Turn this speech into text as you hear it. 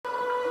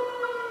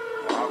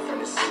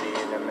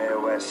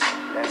Midwest,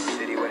 that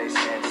city where they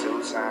spend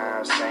 2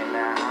 times. Say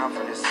now I'm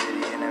from the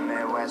city in the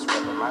Midwest,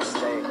 reppin' my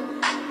state,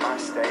 my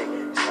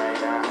state. Say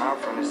now I'm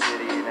from the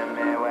city in the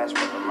Midwest,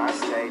 reppin' my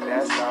state,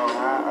 that's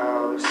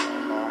Ohio. Say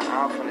now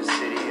I'm from the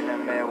city in the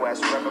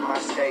Midwest, reppin' my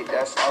state,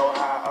 that's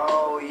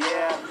Ohio,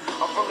 yeah.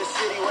 I'm from the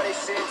city where they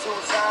sin 2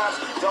 times.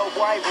 Dope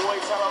white boy,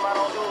 tell them I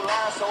don't do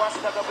lines, so I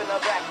stuck up in the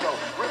back door.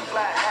 Rip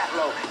flat, hat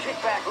low, kick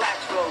back,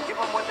 lax flow, give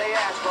them what they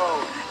ask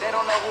for. They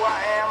don't know who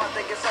I am, I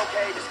think it's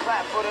okay, just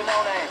clap for the no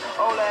name.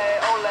 Ole,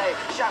 ole,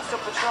 shots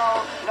of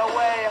Patron, no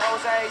way,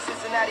 Jose,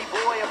 Cincinnati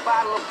boy, a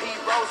bottle of Pete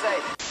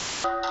Rose.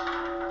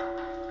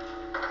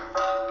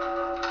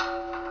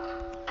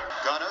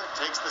 Gunner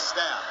takes the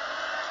snap.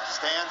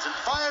 Stands and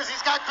fires.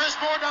 He's got Chris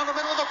Moore down the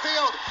middle of the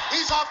field.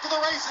 He's off to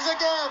the races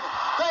again.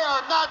 They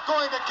are not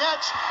going to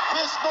catch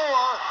Chris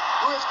Moore,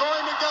 who is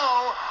going to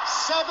go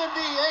 78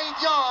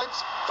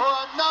 yards for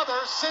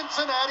another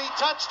Cincinnati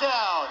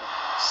touchdown.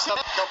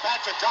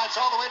 Kilpatrick drives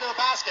all the way to the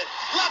basket.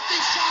 Lefty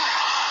shot.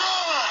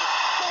 Good.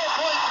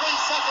 4.3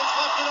 seconds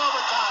left in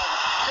overtime.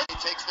 He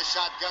takes the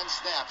shotgun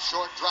snap.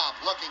 Short drop.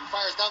 Looking.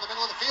 Fires down the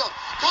middle of the field.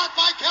 Caught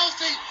by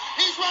Kelsey.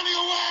 He's running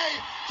away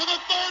to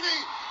the 30,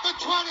 the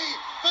 20,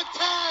 the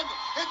 10.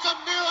 It's a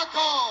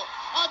miracle.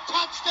 A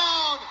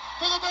touchdown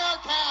for the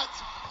Bearcats.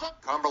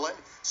 Cumberland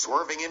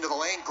swerving into the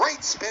lane.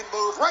 Great spin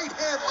move. Right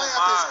hand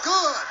layup is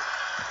good.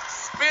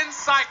 Spin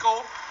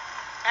cycle.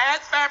 Add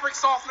fabric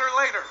softener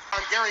later.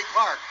 On Gary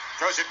Clark.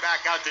 Throws it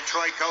back out to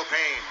Troy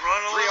Copain.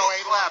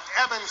 3:08 left.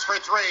 Evans for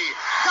 3.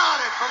 Got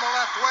it from the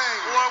left wing.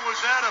 Boy,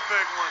 was that a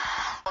big one.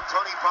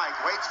 Tony Pike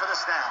waits for the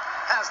snap.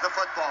 Has the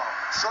football.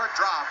 Short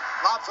drop.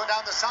 Lobs one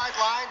down the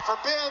sideline for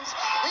Binns.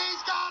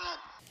 He's got it.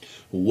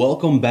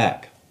 Welcome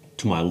back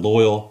to my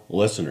loyal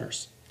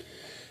listeners.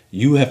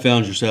 You have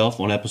found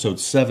yourself on episode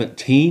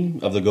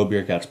 17 of the Go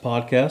Bearcats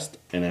podcast.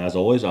 And as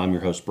always, I'm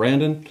your host,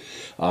 Brandon.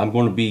 I'm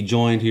going to be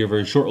joined here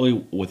very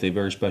shortly with a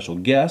very special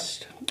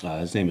guest.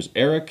 His name is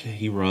Erik.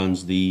 He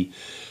runs the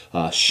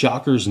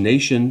Shockers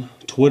Nation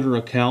Twitter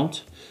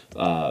account.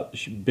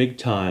 Big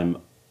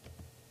time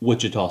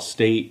Wichita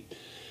State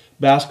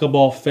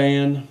basketball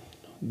fan.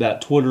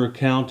 That Twitter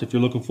account, if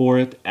you're looking for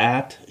it,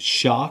 at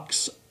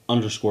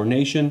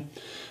Shocks_Nation.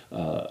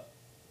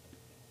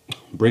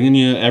 Bringing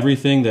you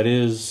everything that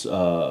is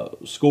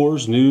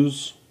scores,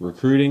 news,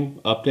 recruiting,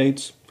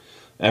 updates,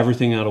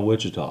 everything out of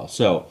Wichita.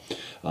 So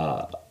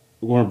we're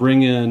going to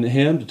bring in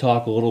him to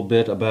talk a little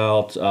bit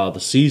about the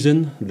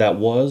season that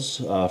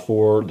was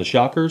for the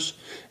Shockers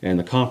and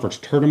the conference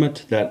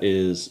tournament that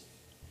is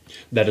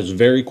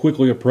very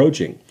quickly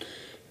approaching.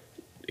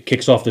 It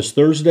kicks off this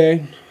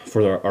Thursday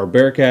for our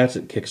Bearcats.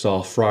 It kicks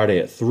off Friday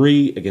at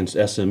 3 against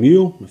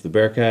SMU. If the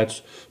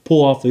Bearcats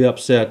pull off the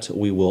upset,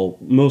 we will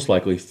most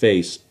likely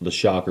face the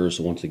Shockers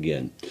once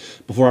again.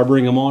 Before I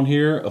bring them on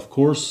here, of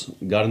course,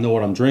 got to know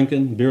what I'm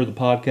drinking. Beer of the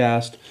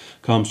podcast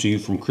comes to you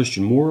from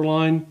Christian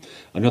Moorline.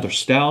 Another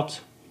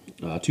stout,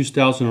 2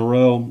 stouts in a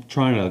row.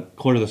 Trying to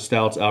clear the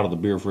stouts out of the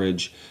beer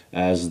fridge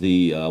as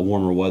the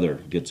warmer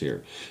weather gets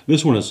here.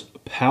 This one is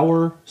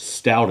Power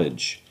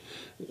Stoutage.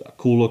 A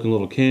cool looking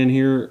little can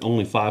here,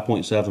 only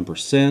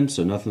 5.7%,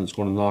 so nothing that's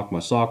going to knock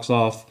my socks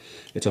off.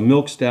 It's a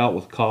milk stout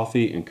with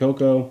coffee and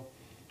cocoa,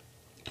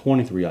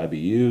 23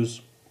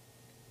 IBUs.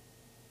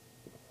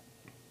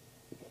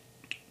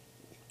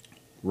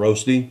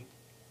 Roasty,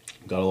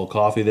 got a little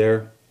coffee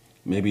there,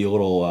 maybe a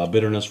little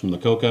bitterness from the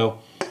cocoa.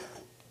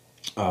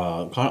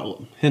 Kind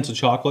of hints of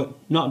chocolate,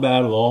 not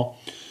bad at all.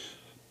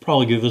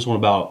 Probably give this one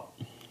about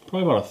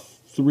a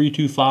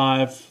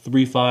 3.25,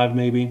 3.5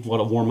 maybe.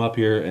 Let it warm up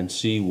here and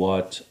see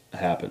what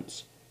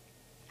happens.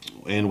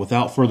 And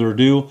without further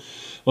ado,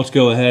 let's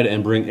go ahead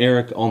and bring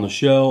Erik on the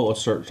show.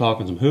 Let's start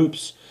talking some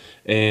hoops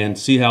and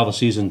see how the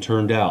season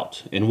turned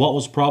out in what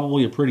was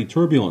probably a pretty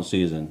turbulent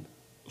season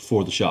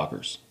for the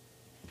Shockers.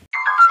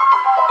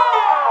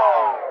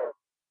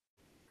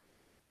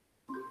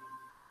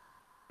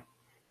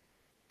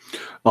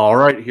 All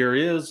right, here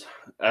he is.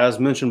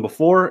 As mentioned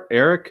before,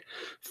 Erik,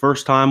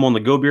 first time on the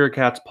Go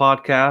Bearcats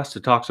podcast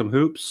to talk some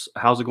hoops.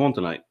 How's it going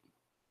tonight?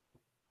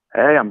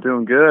 Hey, I'm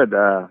doing good.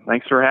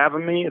 Thanks for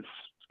having me. It's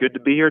good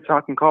to be here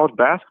talking college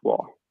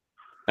basketball.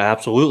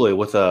 Absolutely.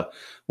 With a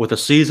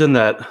season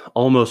that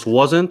almost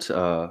wasn't,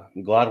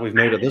 I'm glad we've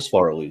made it this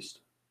far at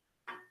least.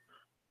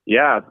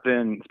 Yeah,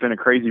 it's been a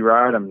crazy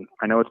ride.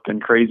 I know it's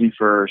been crazy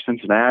for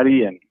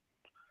Cincinnati, and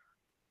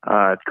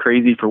it's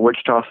crazy for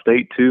Wichita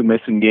State too,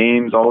 missing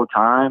games all the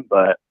time.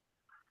 But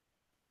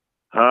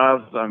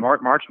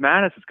March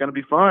Madness is going to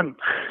be fun.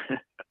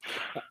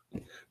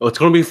 Well, it's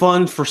going to be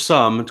fun for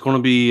some. It's going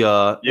to be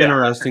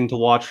interesting to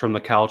watch from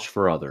the couch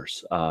for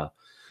others,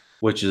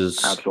 which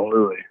is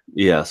absolutely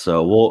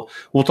So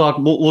we'll talk.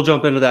 We'll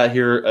jump into that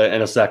here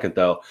in a second,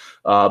 though.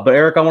 But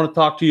Erik, I want to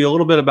talk to you a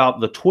little bit about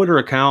the Twitter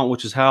account,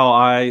 which is how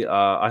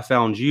I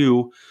found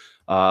you.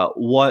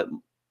 What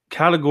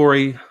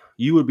category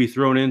you would be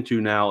thrown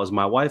into now, as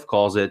my wife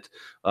calls it?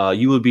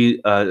 You would be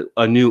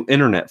a new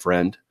internet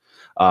friend.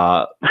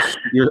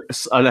 You're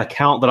an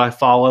account that I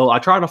follow. I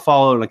try to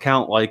follow an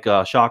account like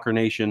Shocker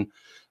Nation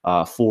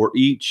for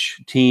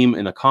each team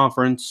in the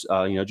conference,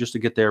 just to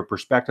get their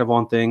perspective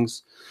on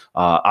things.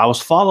 I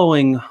was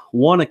following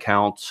one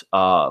account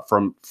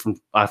from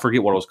I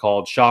forget what it was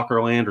called,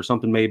 Shockerland or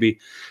something maybe,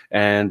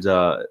 and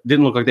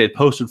didn't look like they had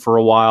posted for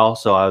a while.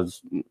 So I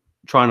was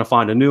trying to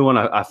find a new one.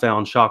 I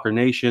found Shocker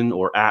Nation,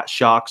 or at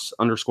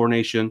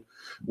Shocks_Nation,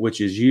 which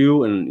is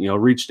you, and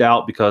reached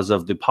out because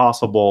of the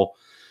possible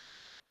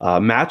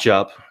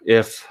matchup.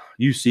 If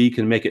UC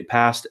can make it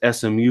past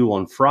SMU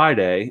on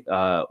Friday,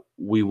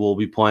 we will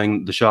be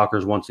playing the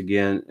Shockers once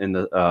again in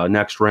the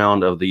next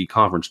round of the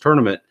conference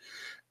tournament.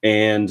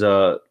 And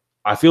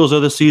I feel as though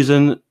this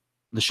season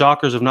the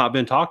Shockers have not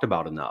been talked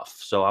about enough.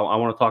 So I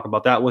want to talk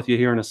about that with you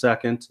here in a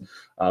second.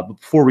 But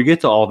before we get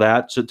to all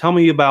that, so tell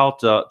me about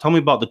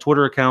the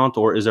Twitter account,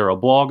 or is there a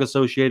blog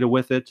associated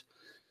with it?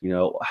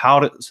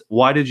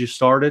 Why did you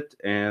start it,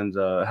 and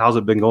how's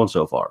it been going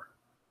so far?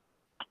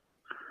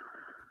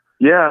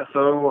 Yeah,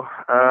 so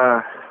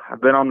I've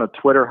been on the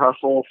Twitter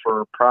hustle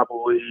for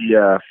probably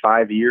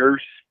 5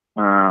 years.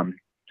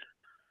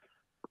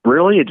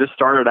 Really, it just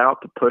started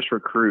out to push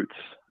recruits.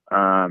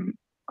 I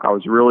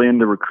was really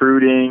into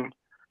recruiting,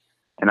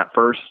 and at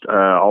first,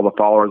 all the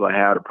followers I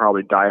had are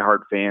probably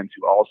diehard fans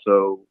who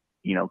also,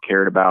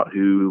 cared about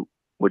who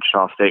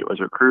Wichita State was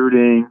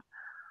recruiting,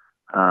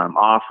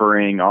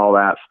 offering, all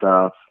that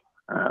stuff.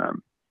 So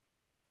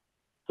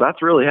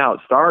that's really how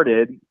it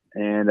started,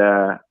 and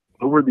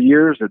over the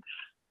years, it's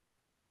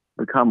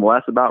become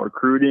less about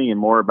recruiting and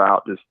more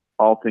about just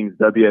all things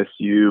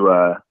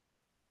WSU.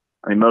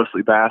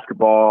 Mostly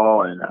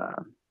basketball, and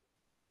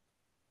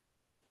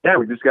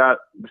we just got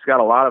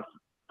a lot of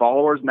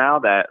followers now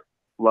that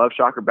love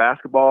Shocker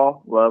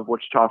basketball, love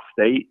Wichita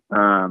State.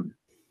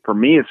 For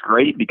me, it's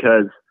great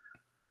because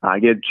I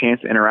get a chance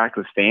to interact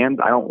with fans.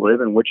 I don't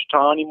live in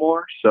Wichita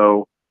anymore,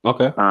 so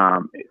okay,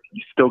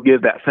 you still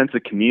give that sense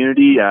of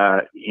community,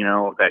 that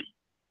you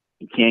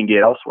can't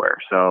get elsewhere.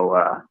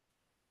 So,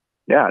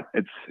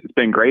 it's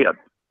been great.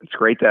 It's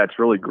great that it's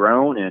really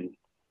grown, and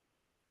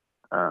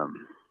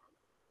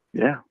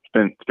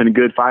it's been a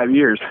good 5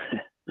 years.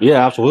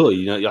 Yeah,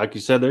 absolutely. Like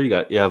you said, there you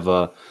have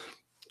over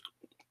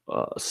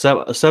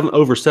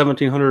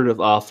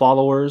 1,700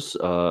 followers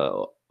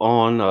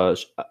on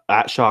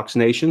at Shocks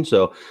Nation.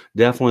 So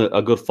definitely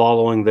a good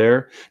following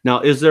there.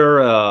 Now, is there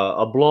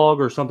a blog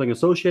or something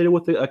associated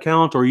with the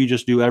account, or you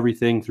just do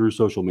everything through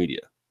social media?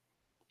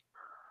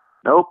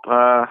 Nope,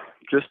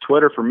 just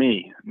Twitter for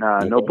me.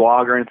 No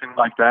blog or anything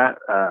like that.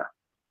 I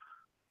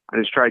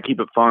just try to keep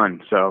it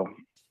fun, so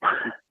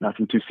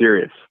nothing too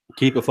serious.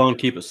 Keep it fun,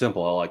 keep it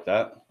simple. I like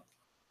that.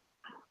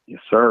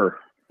 Yes, sir.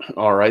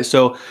 All right,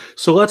 so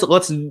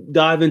let's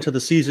dive into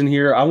the season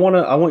here. I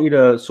want you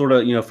to sort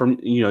of from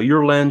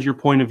your lens, your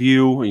point of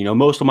view.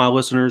 Most of my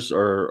listeners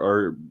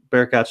are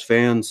Bearcats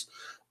fans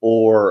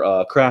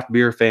or craft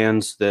beer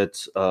fans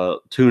that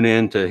tune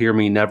in to hear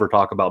me never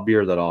talk about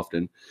beer that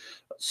often.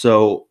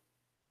 So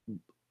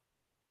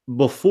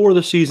before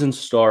the season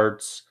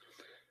starts,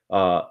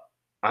 from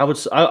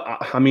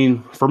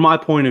my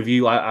point of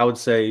view, I would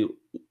say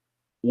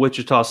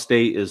Wichita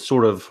State is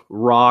sort of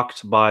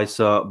rocked by I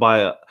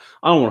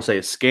don't want to say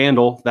a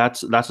scandal.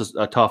 That's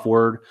a tough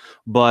word,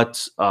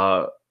 but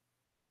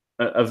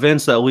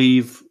events that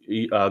leave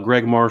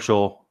Greg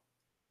Marshall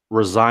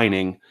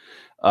resigning,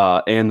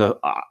 and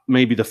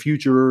maybe the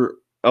future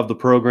of the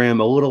program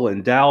a little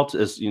in doubt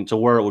as to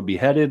where it would be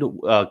headed.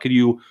 Could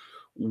you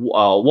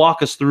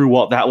walk us through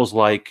what that was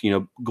like,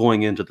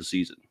 going into the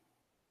season?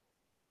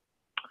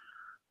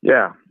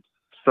 Yeah.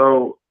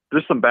 So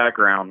just some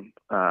background.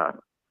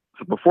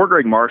 So before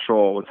Greg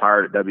Marshall was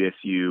hired at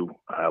WSU,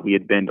 we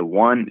had been to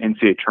one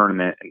NCAA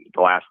tournament in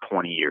the last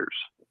 20 years.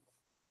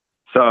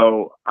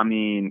 So,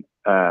 through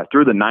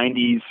the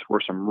 90s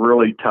were some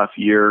really tough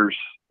years,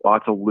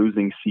 lots of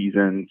losing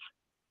seasons.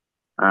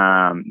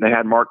 They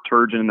had Mark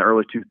Turgeon in the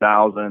early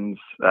 2000s,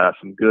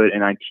 some good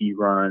NIT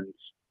runs,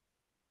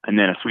 and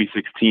then a Sweet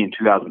 16 in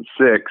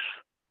 2006.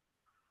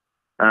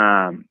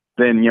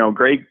 Then,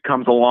 Greg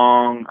comes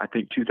along, I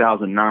think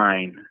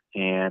 2009,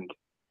 and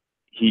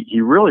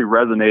he really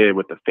resonated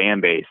with the fan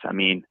base.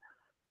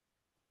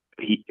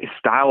 His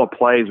style of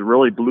play is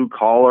really blue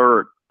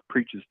collar,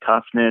 preaches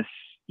toughness,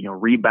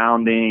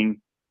 rebounding,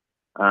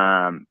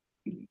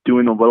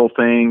 doing the little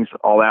things,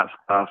 all that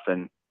stuff.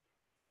 And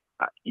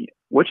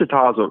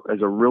Wichita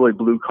is a really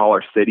blue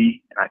collar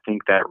city, and I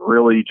think that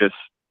really just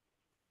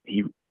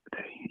he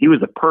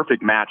was a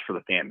perfect match for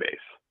the fan base.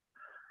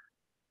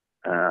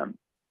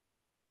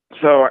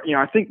 So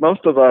I think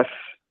most of us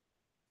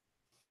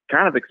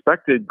kind of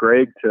expected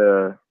Greg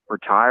to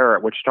retire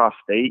at Wichita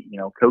State,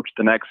 coach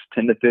the next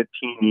 10 to 15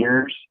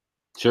 years.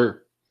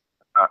 Sure.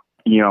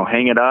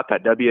 Hang it up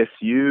at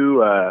WSU,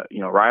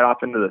 right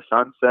off into the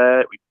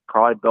sunset. We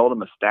probably build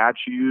him a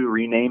statue,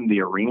 rename the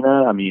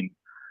arena.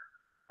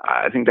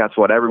 I think that's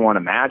what everyone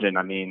imagined.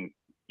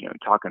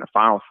 Talking a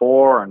Final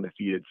Four,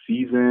 undefeated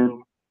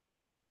season,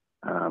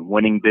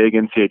 winning big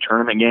NCAA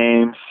tournament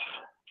games.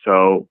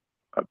 So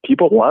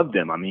people loved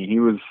him.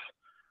 He was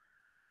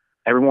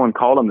everyone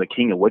called him the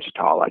king of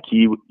Wichita. Like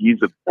he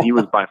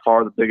was by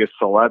far the biggest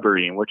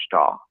celebrity in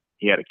Wichita.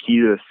 He had a key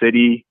to the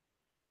city.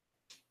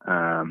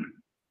 I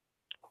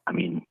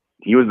mean,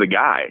 he was the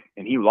guy,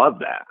 and he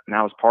loved that. And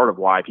that was part of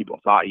why people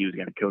thought he was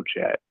going to coach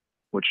at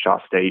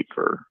Wichita State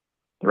for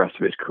the rest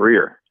of his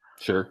career.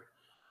 Sure.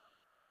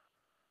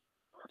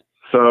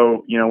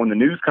 So, when the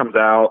news comes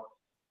out,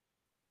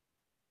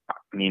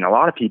 I mean, a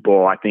lot of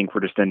people, I think,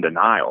 were just in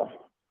denial.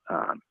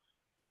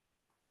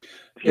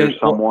 Here's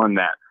someone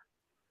that.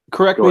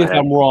 Correct me if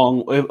I'm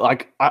wrong.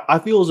 I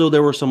feel as though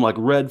there were some like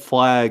red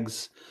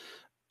flags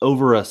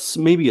over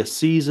maybe a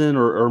season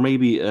or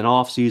maybe an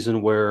off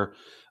season where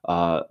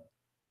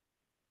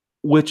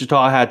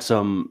Wichita had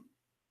some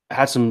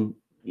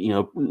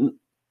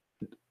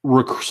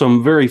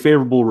some very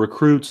favorable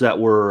recruits that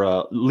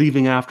were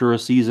leaving after a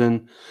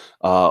season,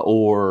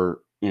 or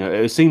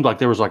it seemed like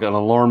there was like an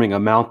alarming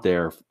amount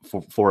there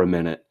for a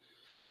minute.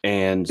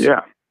 And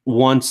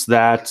once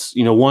that's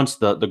once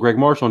the Greg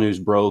Marshall news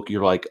broke,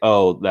 you're like,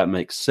 oh, that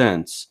makes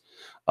sense.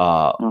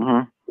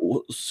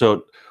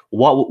 So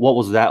what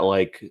was that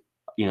like?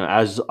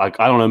 As like,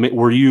 I don't know,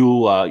 were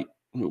you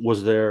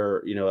was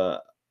there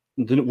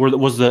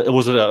was it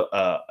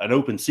an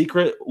open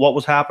secret what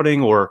was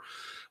happening, or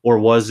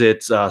was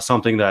it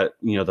something that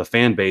the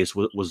fan base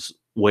was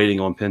waiting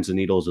on pins and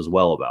needles as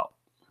well about?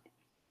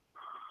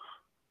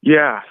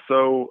 Yeah,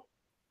 so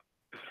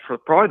for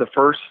probably the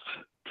first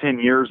 10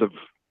 years of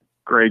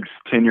Greg's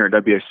tenure at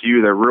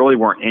WSU, there really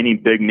weren't any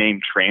big name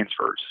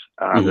transfers.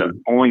 The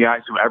only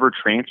guys who ever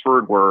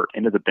transferred were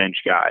into the bench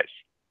guys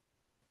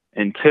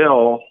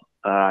until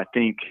I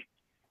think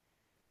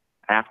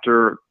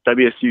after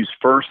WSU's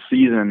first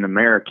season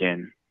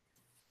American,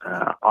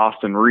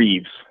 Austin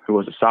Reeves, who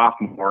was a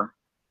sophomore,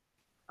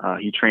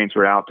 he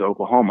transferred out to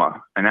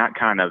Oklahoma, and that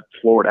kind of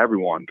floored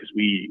everyone because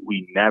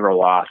we never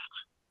lost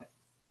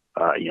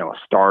a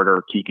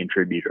starter key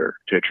contributor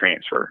to a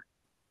transfer.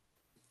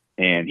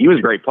 And he was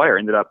a great player,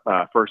 ended up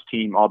first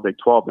team all Big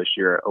 12 this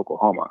year at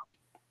Oklahoma.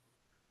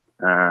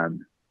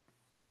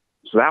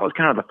 So that was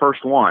kind of the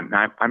first one.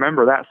 I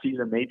remember that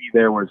season maybe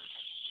there was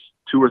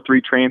 2 or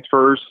 3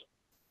 transfers.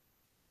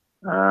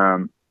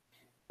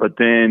 But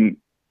then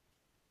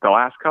the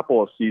last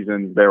couple of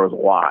seasons, there was a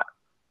lot,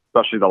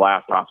 especially the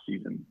last off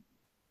season.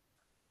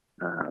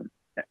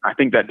 I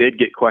think that did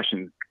get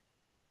questions,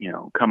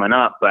 coming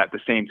up, but at the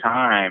same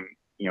time,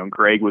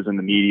 Greg was in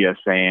the media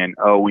saying,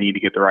 oh, we need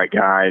to get the right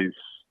guys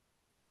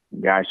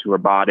who are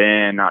bought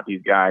in, not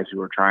these guys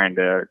who are trying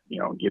to,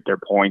 get their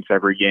points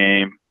every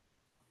game.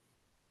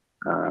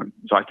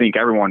 So I think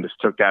everyone just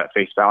took that at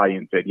face value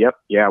and said, yep,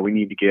 yeah, we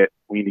need to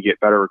get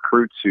better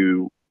recruits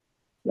who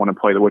want to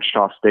play the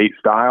Wichita State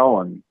style,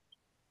 and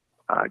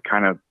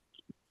kind of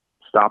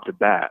stopped at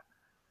that.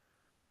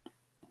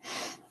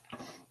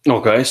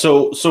 Okay,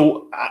 so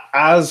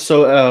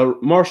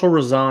Marshall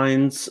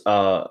resigns.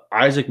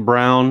 Isaac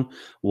Brown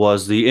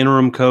was the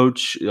interim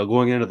coach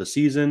going into the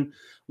season.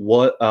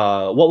 What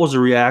was the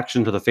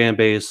reaction to the fan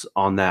base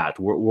on that?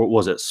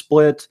 Was it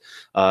split?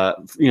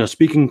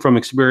 Speaking from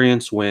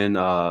experience, when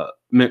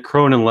Mick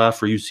Cronin left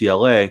for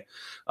UCLA,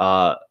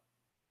 a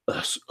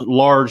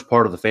large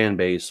part of the fan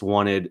base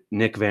wanted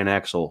Nick Van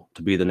Exel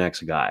to be the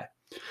next guy.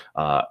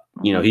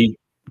 He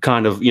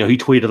kind of, he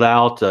tweeted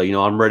out,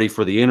 I'm ready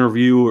for the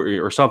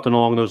interview or something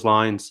along those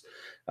lines.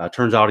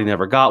 Turns out he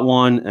never got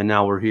one, and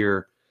now we're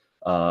here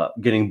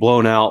getting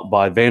blown out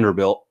by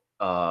Vanderbilt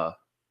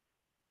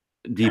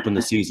deep in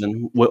the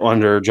season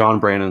under John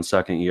Brannon's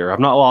second year. I've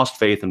not lost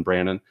faith in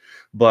Brannon,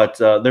 but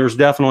there's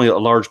definitely a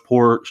large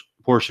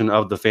portion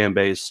of the fan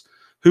base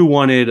who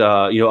wanted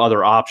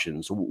other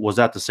options. Was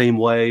that the same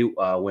way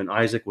when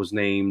Isaac was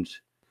named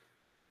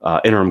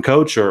interim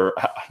coach, or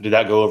did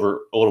that go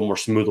over a little more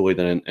smoothly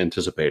than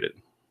anticipated?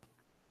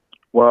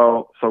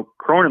 Well, so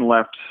Cronin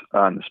left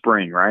in the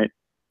spring, right?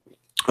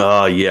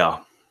 Yeah.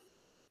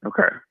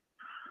 Okay.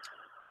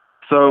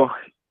 So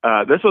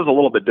this was a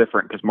little bit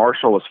different because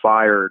Marshall was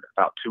fired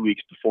about 2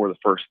 weeks before the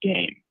first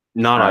game.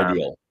 Not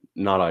ideal.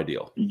 Not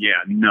ideal.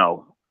 Yeah,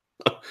 no.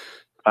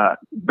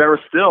 There were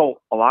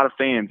still a lot of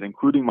fans,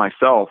 including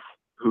myself,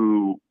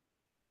 who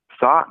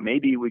thought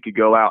maybe we could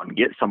go out and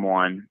get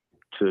someone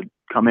to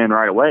come in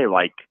right away.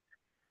 Like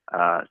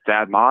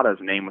Thad Matta's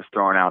name was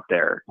thrown out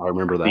there. I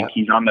remember that. I think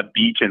he's on the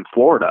beach in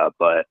Florida,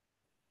 but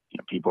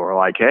people were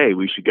like, hey,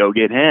 we should go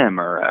get him.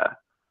 Or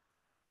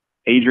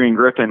Adrian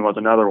Griffin was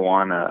another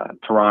one,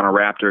 Toronto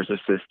Raptors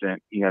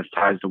assistant. He has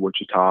ties to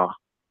Wichita.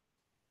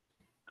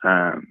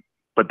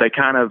 But they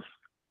kind of,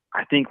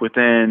 I think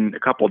within a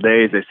couple of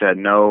days, they said,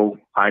 no,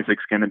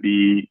 Isaac's going to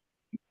be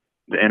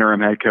the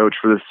interim head coach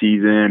for the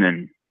season,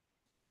 and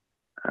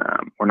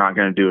we're not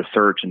going to do a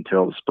search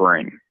until the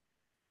spring.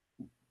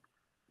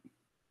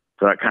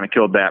 So that kind of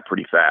killed that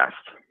pretty fast.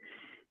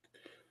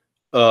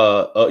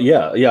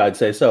 Yeah, I'd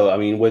say so. I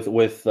mean,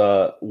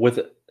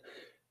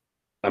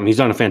 I mean, he's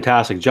done a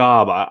fantastic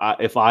job.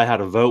 If I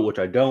had a vote, which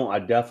I don't,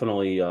 I'd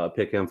definitely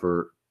pick him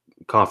for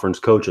Conference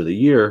Coach of the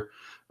Year.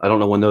 I don't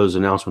know when those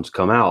announcements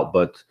come out,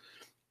 but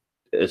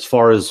as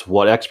far as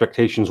what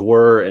expectations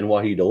were and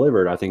what he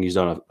delivered, I think he's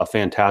done a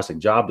fantastic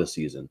job this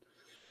season.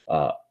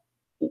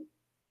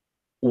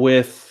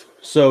 We're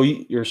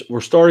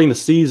starting the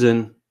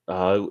season,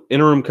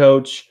 interim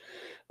coach.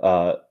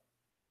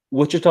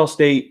 Wichita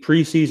State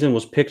preseason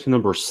was picked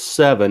number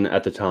 7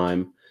 at the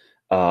time,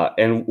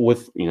 and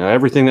with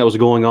everything that was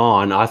going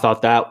on, I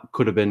thought that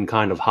could have been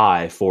kind of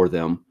high for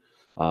them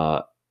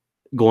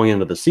going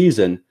into the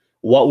season.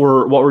 What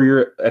were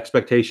your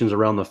expectations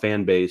around the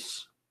fan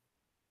base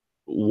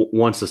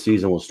once the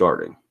season was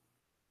starting?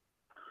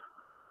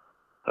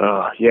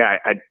 Yeah,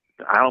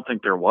 I don't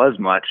think there was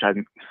much. I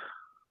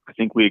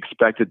think we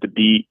expected to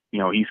beat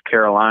East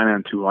Carolina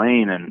and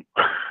Tulane, and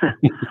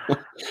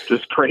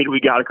just prayed we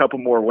got a couple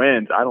more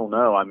wins. I don't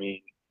know. I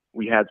mean,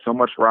 we had so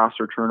much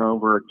roster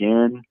turnover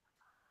again.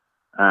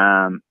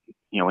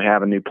 We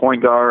have a new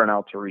point guard,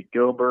 and Erik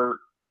Gilbert.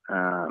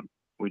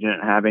 We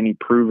didn't have any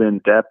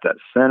proven depth at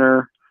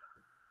center.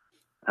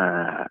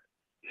 I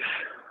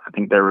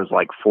think there was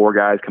like 4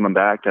 guys coming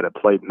back that had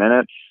played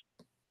minutes.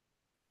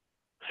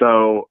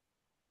 So,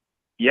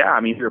 yeah,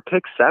 I mean, if you're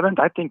picked 7th,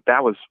 I think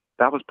that was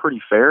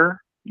pretty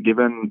fair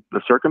given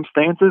the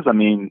circumstances. I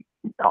mean,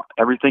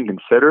 everything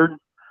considered.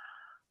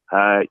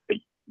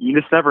 You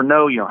just never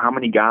know, how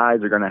many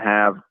guys are going to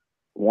have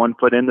one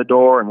foot in the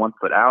door and one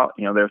foot out.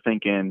 They're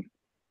thinking,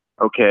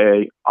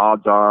 okay,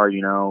 odds are,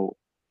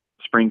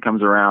 spring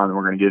comes around and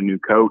we're going to get a new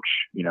coach.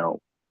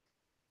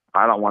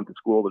 I don't want the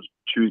school to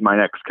choose my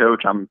next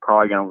coach. I'm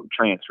probably going to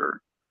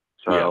transfer.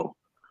 So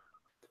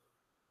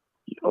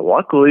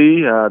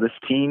luckily, this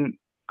team,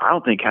 I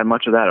don't think had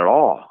much of that at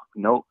all.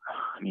 No,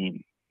 I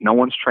mean, no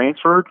one's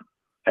transferred.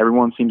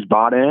 Everyone seems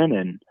bought in,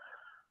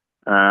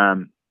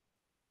 and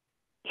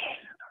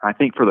I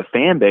think for the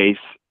fan base,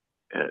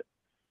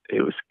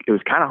 it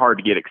was kind of hard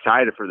to get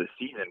excited for the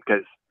season,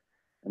 because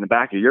in the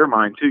back of your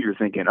mind too, you're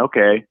thinking,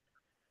 okay,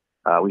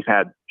 we've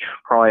had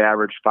probably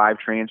averaged 5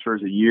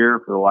 transfers a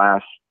year for the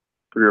last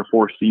 3 or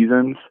 4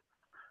 seasons,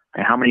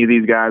 and how many of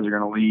these guys are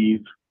going to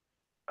leave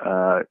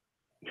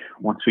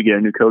once we get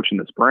a new coach in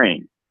the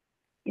spring?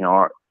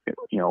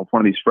 If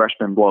one of these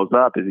freshmen blows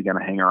up, is he going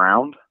to hang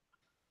around?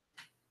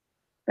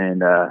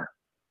 And that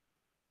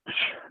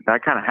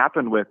kind of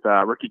happened with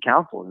Ricky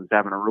Council, who's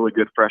having a really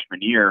good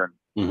freshman year.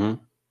 Mm-hmm.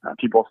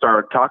 People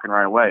started talking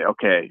right away,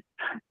 okay,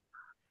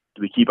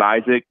 do we keep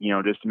Isaac,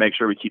 just to make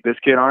sure we keep this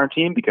kid on our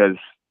team because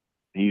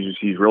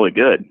he's really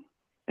good.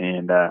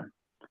 And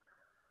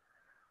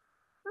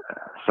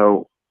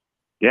so,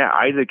 yeah,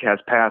 Isaac has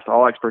passed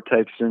all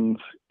expectations,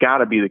 got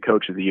to be the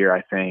coach of the year,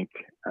 I think.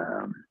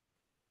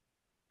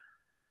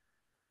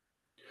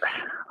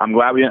 I'm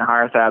glad we didn't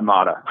hire Thad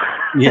Matta.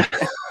 Yeah.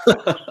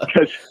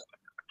 Because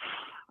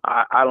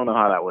I don't know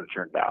how that would have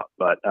turned out,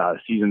 but the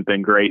season's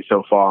been great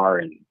so far.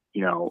 And,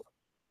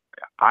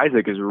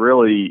 Isaac is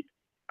really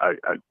a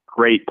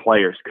great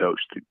players coach.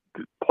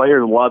 The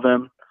players love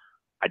him.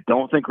 I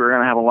don't think we're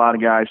going to have a lot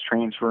of guys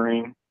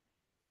transferring.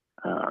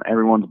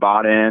 Everyone's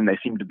bought in. They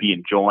seem to be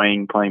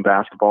enjoying playing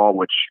basketball,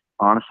 which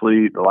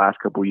honestly, the last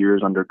couple of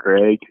years under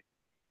Greg,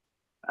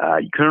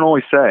 you couldn't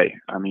always say.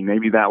 I mean,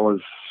 maybe that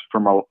was for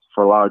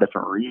a lot of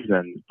different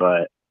reasons,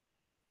 but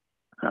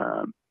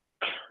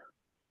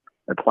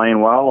they're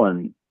playing well,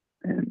 and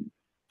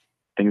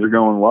things are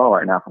going well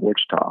right now for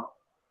Wichita.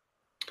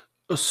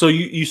 So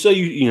you say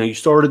you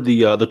started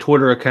the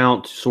Twitter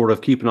account to sort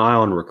of keep an eye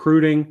on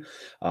recruiting.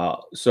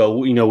 So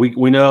we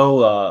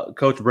know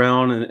Coach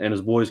Brown and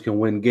his boys can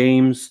win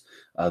games.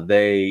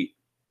 They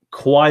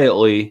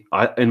quietly,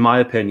 in my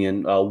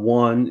opinion,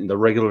 won the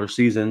regular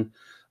season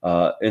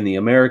in the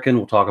American.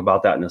 We'll talk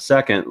about that in a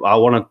second. I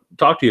want to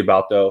talk to you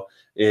about, though,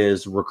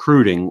 is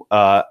recruiting.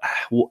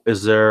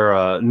 Is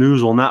there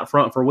news on that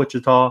front for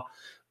Wichita?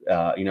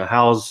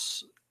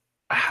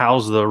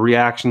 How's the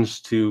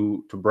reactions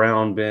to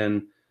Brown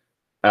been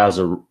as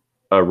a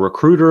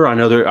recruiter? I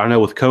know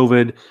with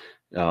COVID,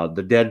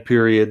 the dead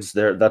periods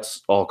there,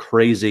 that's all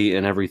crazy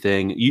and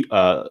everything.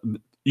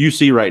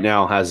 UC right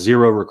now has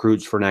 0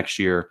 recruits for next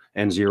year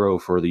and 0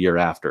 for the year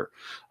after.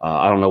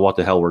 I don't know what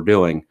the hell we're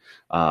doing,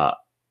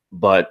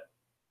 but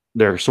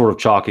they're sort of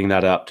chalking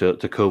that up to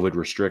COVID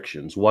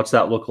restrictions. What's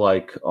that look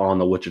like on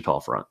the Wichita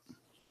front?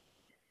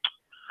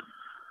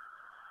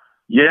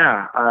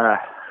 Yeah,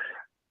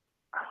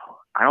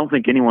 I don't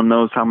think anyone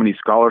knows how many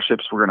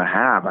scholarships we're going to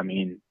have. I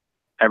mean,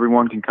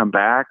 everyone can come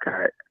back.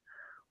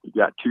 We've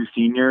got 2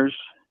 seniors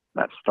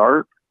that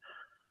start.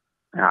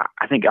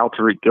 I think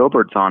Erik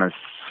Gilbert's on his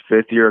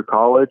 5th year of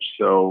college,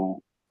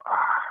 so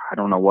I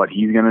don't know what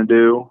he's going to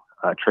do.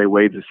 Trey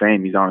Wade's the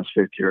same. He's on his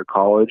 5th year of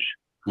college.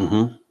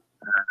 Mm-hmm.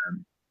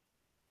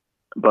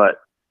 But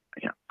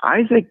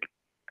Isaac,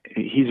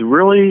 he's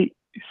really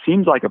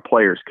seems like a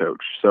player's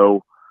coach.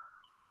 So,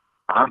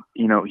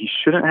 he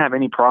shouldn't have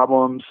any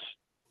problems,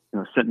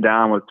 sitting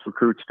down with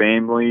recruits'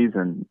 families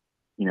and,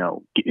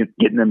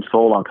 getting them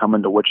sold on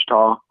coming to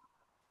Wichita.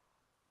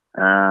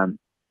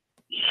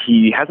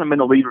 He hasn't been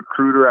the lead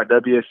recruiter at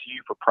WSU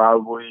for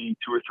probably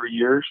 2 or 3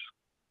 years.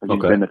 He's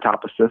been the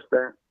top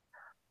assistant.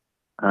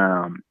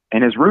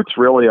 and his roots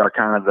really are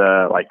kind of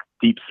the like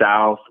deep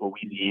South,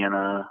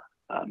 Louisiana,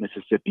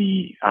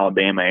 Mississippi,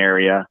 Alabama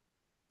area.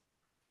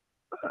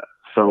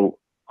 So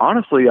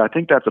honestly, I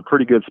think that's a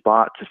pretty good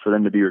spot for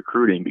them to be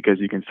recruiting, because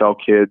you can sell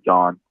kids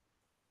on,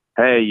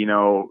 hey, you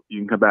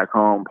can come back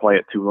home, play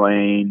at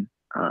Tulane,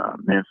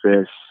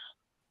 Memphis,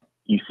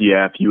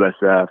 UCF,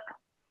 USF.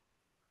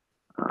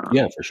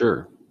 Yeah, for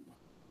sure.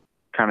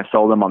 Kind of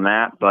sell them on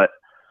that. But,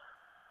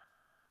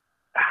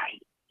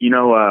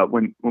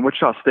 when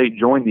Wichita State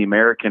joined the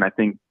American, I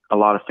think a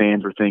lot of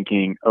fans were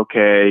thinking,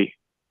 okay,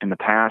 in the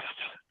past,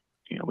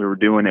 we were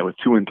doing it with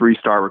 2- and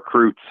 3-star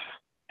recruits,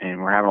 and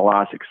we're having a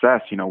lot of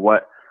success.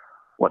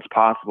 What's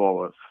possible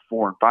with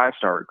 4- and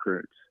 5-star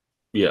recruits?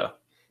 Yeah.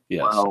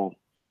 Yes. Well,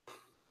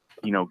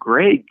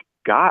 Greg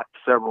got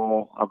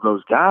several of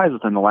those guys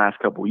within the last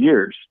couple of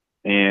years,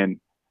 and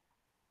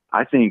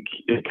I think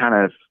it kind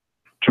of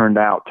turned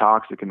out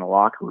toxic in the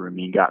locker room.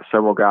 He got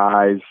several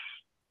guys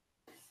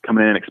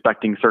coming in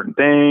expecting certain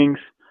things.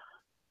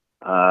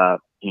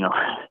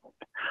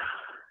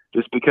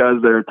 Just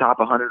because they're top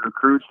 100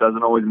 recruits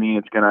doesn't always mean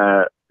it's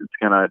gonna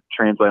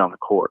translate on the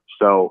court.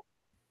 So,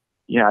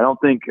 yeah, I don't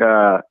think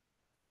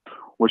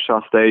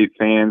Wichita State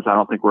fans, I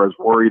don't think we're as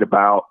worried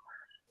about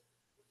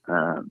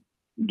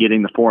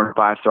getting the 4- and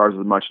 5 stars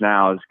as much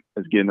now as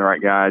getting the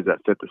right guys that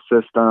fit the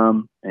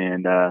system.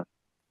 And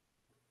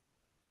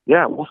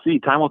yeah, we'll see.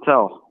 Time will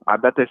tell. I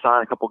bet they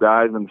sign a couple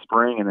guys in the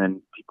spring, and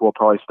then people will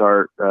probably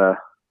start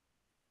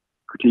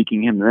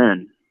critiquing him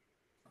then.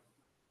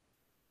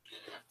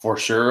 For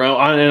sure.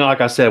 And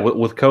like I said,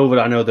 with COVID,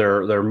 I know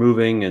they're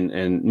moving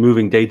and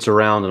moving dates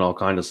around and all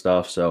kind of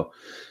stuff. So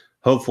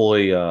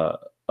hopefully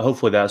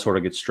that sort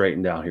of gets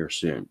straightened out here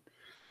soon.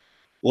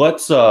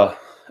 Let's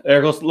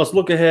Eric, let's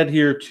look ahead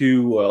here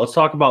to let's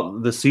talk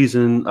about the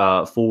season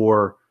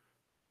for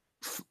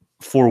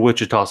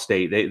Wichita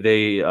State.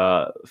 They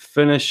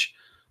finish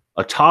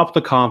atop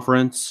the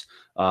conference.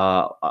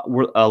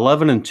 We're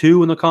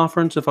 11-2 in the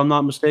conference, if I'm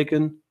not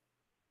mistaken.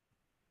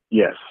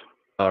 Yes.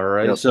 All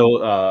right. Yep.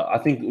 So I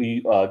think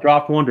we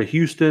dropped one to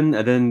Houston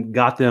and then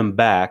got them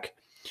back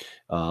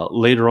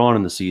later on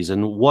in the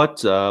season.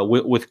 What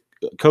with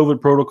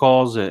COVID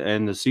protocols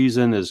and the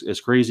season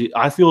is crazy.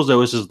 I feel as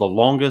though this is the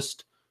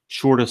longest,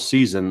 shortest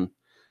season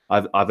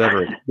I've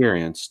ever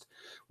experienced.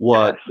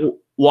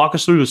 Walk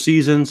us through the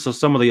season, so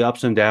some of the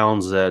ups and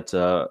downs that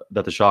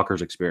the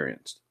Shockers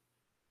experienced.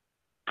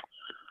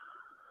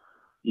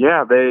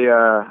 Yeah,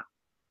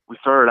 we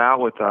started out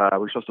with we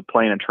were supposed to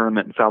play in a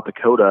tournament in South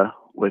Dakota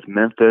with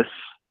Memphis.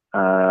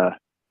 Can't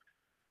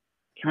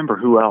remember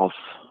who else.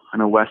 I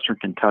know Western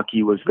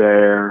Kentucky was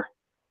there.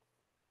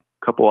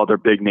 A couple other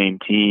big name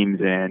teams,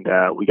 and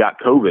we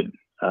got COVID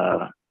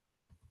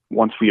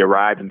once we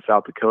arrived in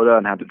South Dakota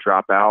and had to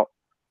drop out.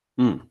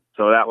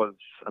 So that was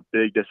a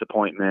big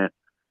disappointment.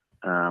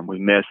 We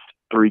missed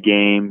 3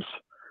 games,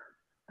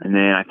 and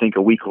then I think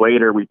a week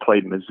later we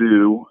played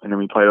Mizzou, and then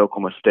we played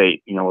Oklahoma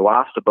State. We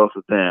lost to both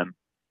of them,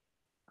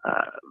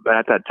 but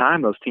at that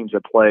time those teams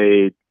had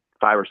played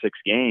 5 or 6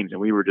 games, and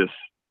we were just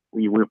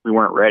we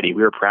weren't ready.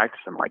 We were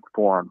practicing like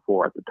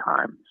 4-on-4 at the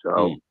time.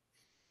 So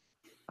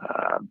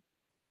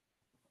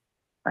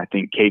I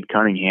think Cade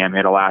Cunningham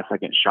hit a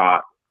last-second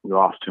shot. We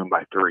lost to him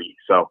by 3.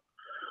 So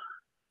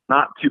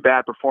not too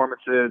bad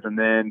performances. And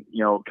then,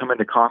 come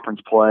into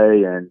conference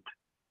play, and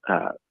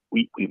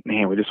we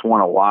just won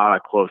a lot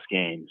of close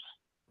games.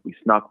 We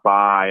snuck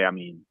by. I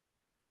mean,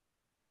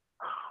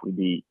 we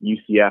beat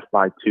UCF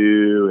by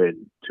 2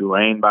 and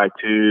Tulane by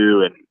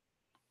 2. And,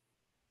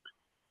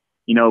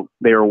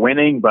 they were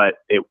winning, but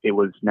it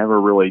was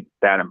never really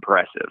that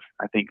impressive.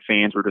 I think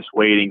fans were just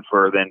waiting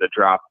for them to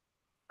drop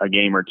a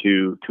game or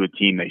two to a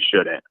team they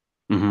shouldn't.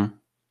 Mm-hmm.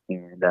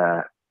 And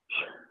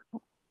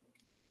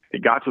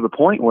it got to the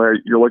point where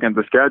you're looking at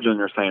the schedule and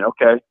you're saying,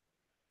 okay,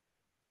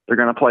 they're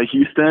going to play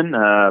Houston.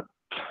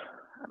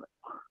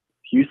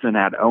 Houston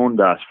had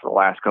owned us for the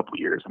last couple of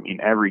years. I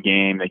mean, every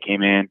game they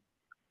came in,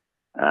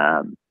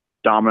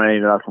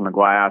 dominated us on the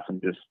glass,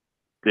 and just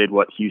did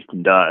what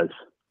Houston does.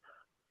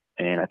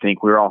 And I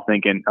think we were all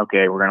thinking,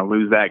 okay, we're going to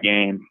lose that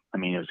game. I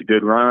mean, it was a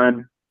good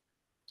run,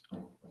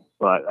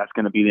 but that's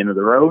going to be the end of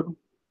the road.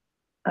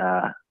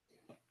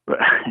 But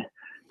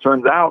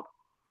turns out,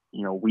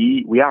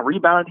 we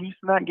out-rebounded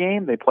Houston that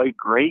game. They played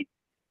great.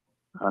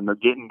 They're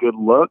getting good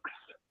looks.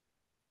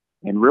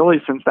 And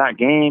really, since that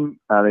game,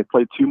 they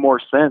played 2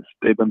 more since.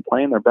 They've been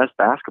playing their best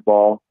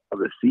basketball of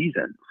the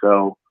season.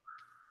 So,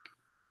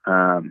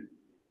 I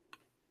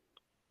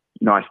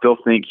still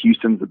think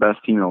Houston's the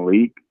best team in the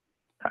league.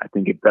 I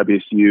think if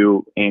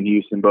WSU and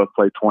Houston both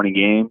play 20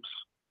 games,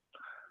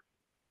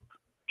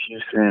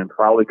 Houston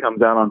probably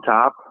comes out on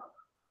top.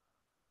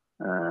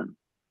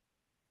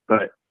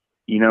 But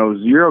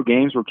 0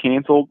 games were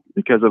canceled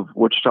because of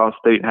Wichita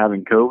State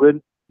having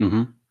COVID.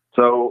 Mm-hmm.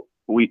 So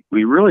we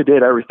really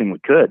did everything we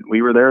could.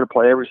 We were there to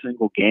play every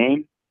single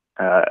game.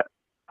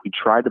 We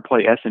tried to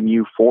play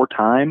SMU 4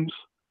 times.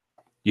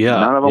 Yeah.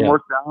 None of them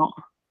worked out.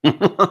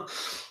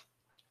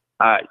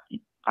 I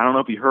don't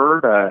know if you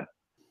heard,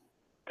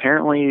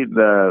 apparently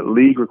the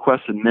league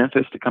requested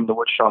Memphis to come to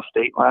Wichita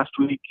State last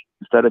week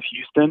instead of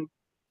Houston,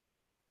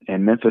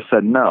 and Memphis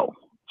said no.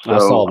 So, I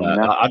saw that. I mean,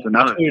 that's I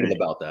another tweeted thing.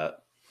 about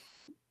that.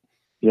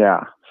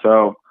 Yeah.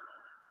 So,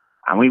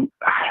 I mean,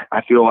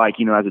 I feel like,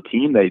 you know, as a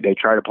team, they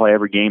try to play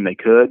every game they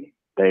could.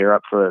 They are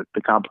up for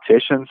the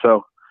competition.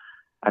 So,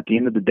 at the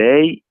end of the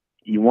day,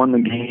 you won the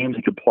games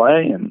you could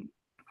play, and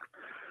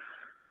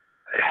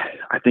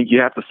I think you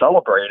have to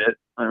celebrate it.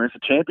 I mean, it's a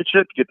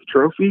championship, you get the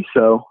trophy,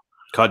 so.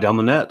 Cut down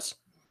the nets.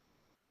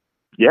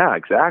 Yeah,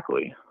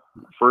 exactly.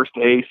 First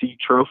AAC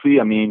trophy.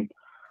 I mean,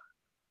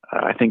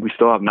 I think we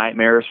still have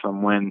nightmares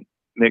from when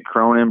Mick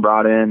Cronin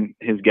brought in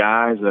his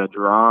guys,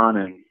 Duran,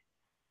 and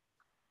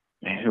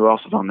man, who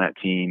else was on that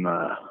team?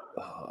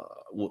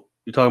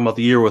 You're talking about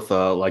the year with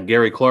like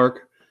Gary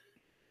Clark?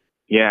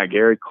 Yeah,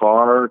 Gary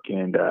Clark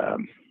and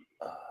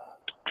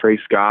Trey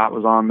Scott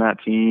was on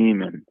that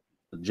team, and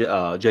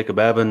Jacob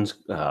Evans,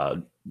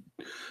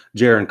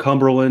 Jaron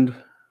Cumberland.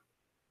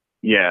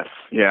 yes,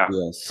 yeah,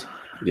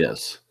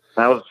 yes.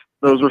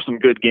 Those were some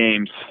good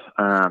games.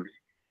 That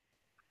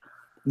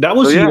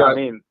was so, the yeah, year. I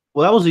mean,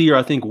 Well, that was the year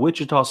I think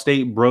Wichita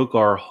State broke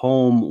our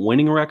home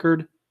winning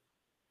record,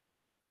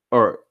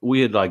 or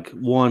we had like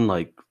won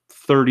like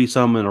 30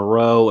 some in a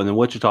row, and then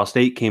Wichita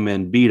State came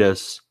in, beat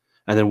us,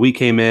 and then we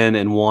came in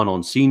and won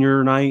on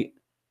senior night,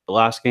 the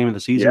last game of the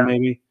season, Yeah.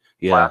 maybe.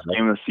 Yeah, last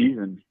game of the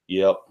season.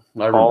 Yep,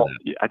 I remember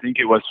that. I think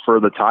it was for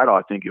the title.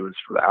 I think it was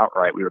for the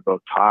outright. We were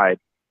both tied.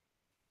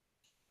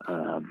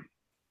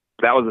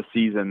 That was a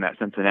season that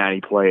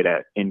Cincinnati played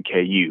at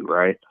NKU,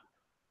 right?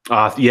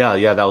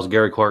 Yeah, that was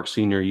Gary Clark's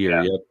senior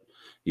year. Yeah.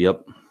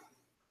 Yep.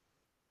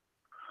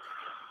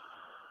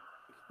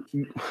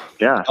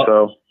 Yeah.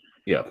 So.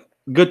 Yeah,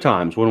 good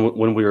times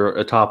when we were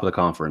at top of the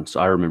conference.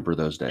 I remember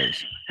those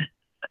days.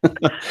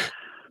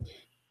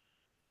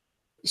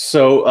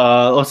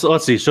 So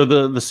let's see. So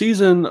the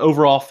season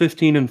overall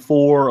 15-4,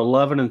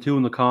 11-2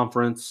 in the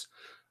conference.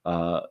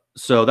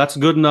 So that's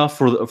good enough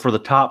for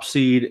the top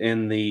seed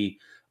in the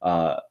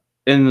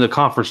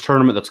conference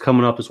tournament that's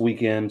coming up this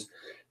weekend.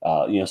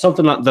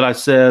 Something that I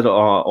said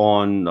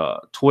on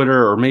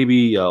Twitter, or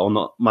maybe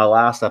on my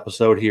last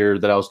episode here,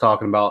 that I was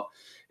talking about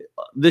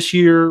this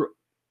year.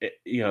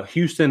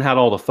 Houston had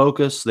all the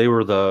focus. They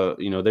were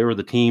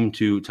the team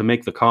to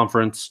make the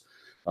conference.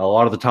 A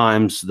lot of the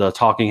times, the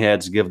talking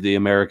heads give the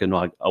American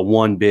like a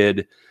one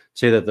bid,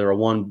 say that they're a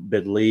one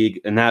bid league,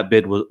 and that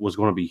bid was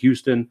going to be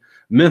Houston.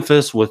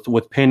 Memphis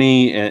with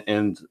Penny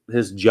and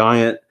his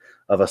giant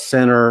of a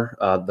center,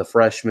 the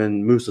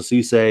freshman Musa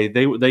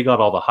Cisse, they got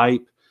all the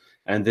hype,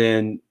 and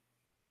then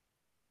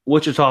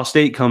Wichita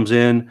State comes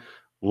in,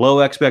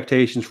 low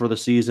expectations for the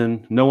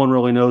season. No one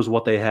really knows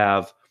what they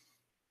have.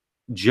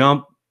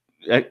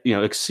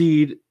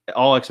 Exceed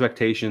all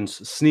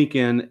expectations, sneak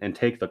in and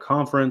take the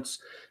conference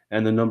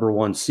and the number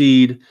one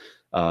seed,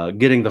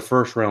 getting the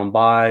first round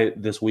bye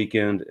this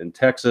weekend in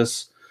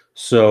Texas.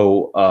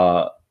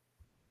 So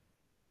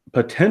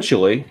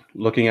potentially,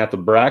 looking at the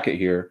bracket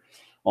here,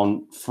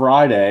 on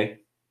Friday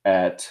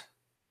at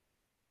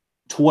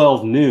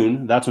 12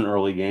 noon, that's an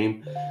early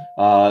game,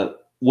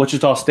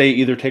 Wichita State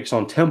either takes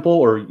on Temple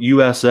or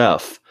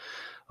USF.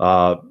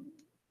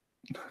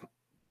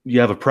 You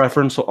have a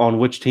preference on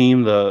which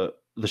team the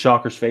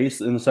Shockers face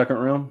in the second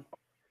round?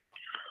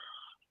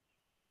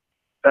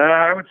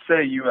 I would say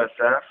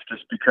USF,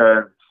 just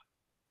because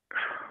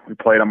we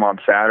played them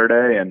on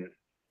Saturday and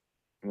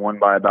won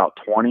by about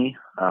 20.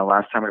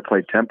 Last time we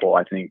played Temple,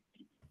 I think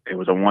it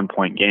was a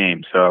 1-point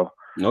game. So,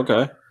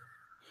 okay.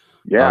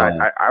 Yeah,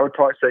 I would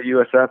probably say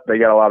USF. They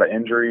got a lot of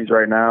injuries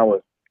right now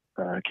with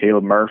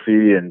Caleb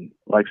Murphy and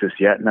Lexus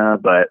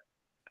Yetna, but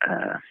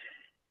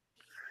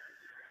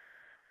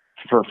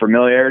for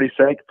familiarity's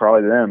sake,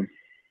 probably them.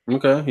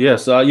 Okay.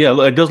 Yes.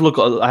 It does look.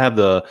 I have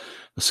the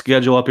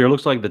schedule up here. It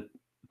looks like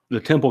the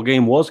Temple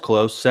game was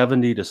close,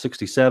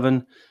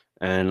 70-67,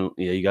 and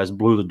you guys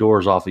blew the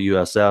doors off of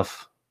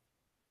USF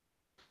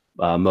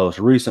most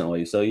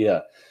recently.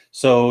 So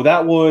so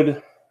that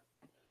would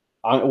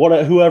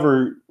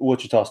whoever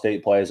Wichita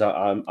State plays,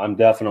 I'm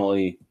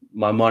definitely,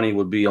 my money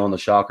would be on the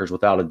Shockers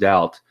without a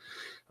doubt.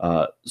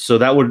 So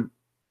that would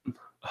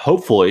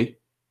hopefully,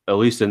 at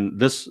least in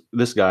this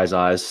guy's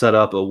eyes, set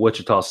up a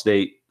Wichita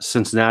State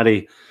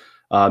Cincinnati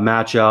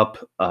matchup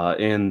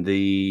in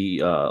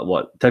the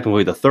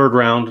technically the third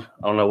round.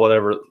 I don't know,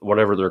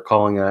 whatever they're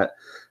calling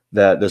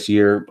that this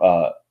year,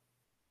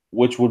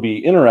 which would be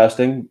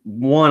interesting.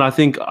 One, I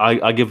think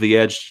I give the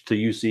edge to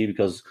UC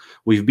because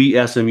we've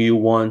beat SMU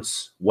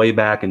once way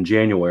back in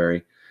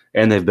January,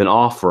 and they've been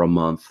off for a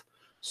month.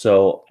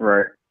 So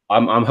right.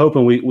 I'm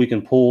hoping we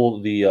can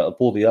pull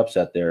the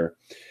upset there.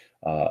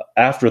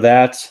 After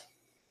that,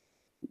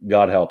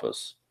 God help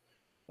us.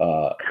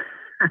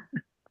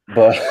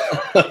 But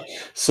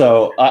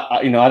so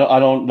I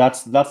don't.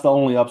 That's the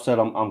only upset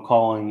I'm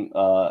calling.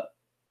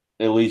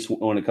 At least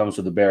when it comes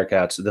to the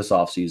Bearcats this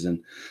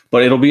offseason.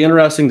 But it'll be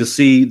interesting to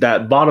see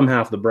that bottom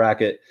half of the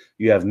bracket.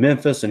 You have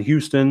Memphis and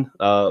Houston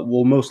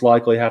will most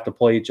likely have to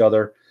play each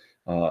other.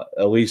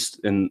 at least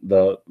in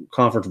the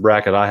conference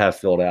bracket I have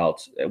filled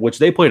out, which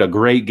they played a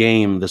great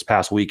game this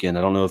past weekend.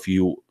 I don't know if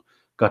you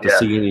got to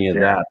see any of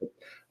that.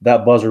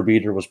 That buzzer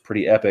beater was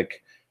pretty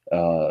epic.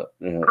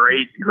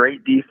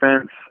 Great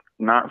defense,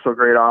 not so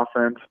great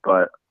offense,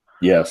 but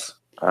yes,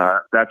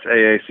 that's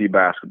AAC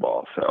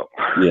basketball, so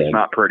it's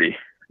not pretty.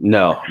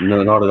 No,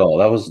 not at all.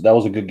 That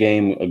was a good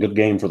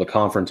game for the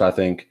conference, I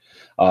think.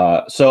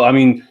 So I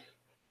mean,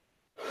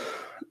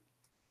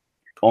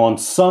 on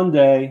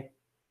Sunday,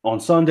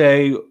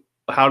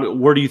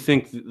 where do you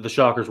think the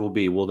Shockers will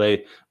be? Will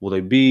they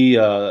be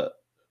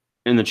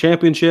in the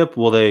championship?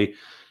 Will they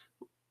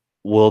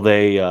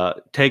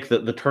take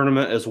the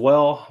tournament as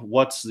well?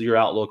 What's your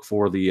outlook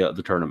for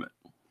the tournament?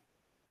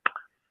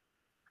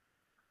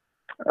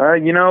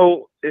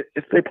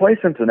 If they play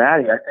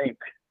Cincinnati, I think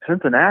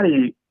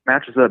Cincinnati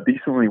matches up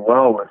decently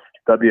well with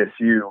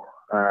WSU.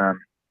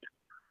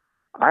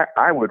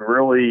 I would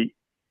really,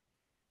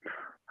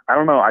 I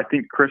don't know. I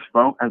think Chris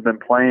Vogt has been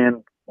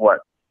playing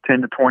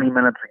 10 to 20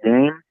 minutes a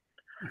game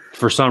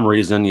for some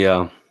reason.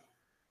 Yeah.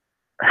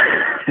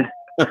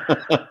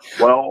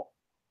 Well,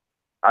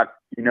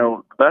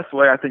 the best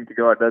way I think to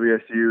go at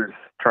WSU is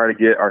try to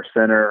get our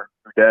center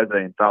Udeze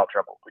in foul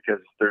trouble,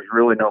 because there's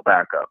really no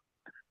backup.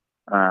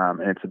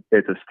 And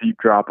it's a steep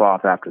drop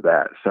off after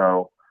that.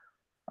 So,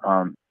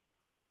 I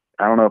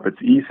don't know if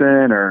it's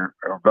Eason or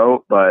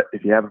Vogt, but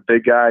if you have a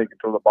big guy you can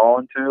throw the ball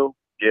into,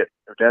 get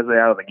Udeze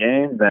out of the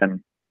game,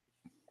 then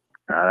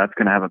that's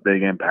going to have a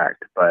big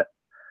impact. But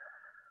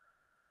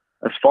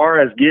as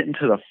far as getting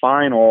to the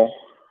final,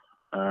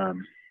 I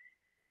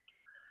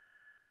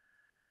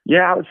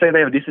would say they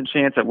have a decent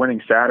chance at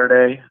winning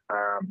Saturday.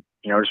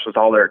 Just with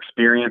all their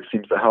experience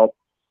seems to help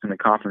in the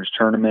conference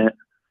tournament.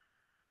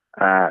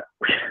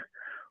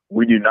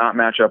 We do not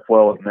match up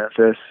well with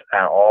Memphis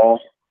at all.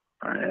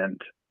 And,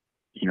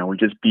 we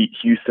just beat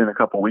Houston a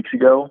couple weeks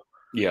ago.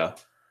 Yeah.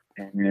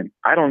 And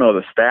I don't know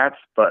the stats,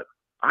 but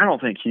I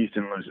don't think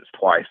Houston loses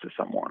twice to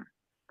someone.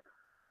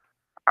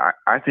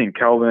 I think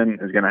Kelvin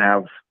is going to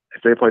have,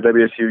 if they play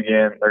WSU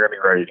again, they're going to be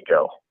ready to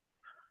go.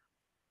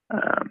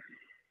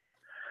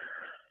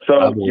 As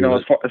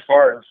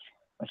far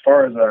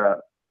as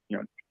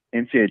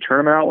NCAA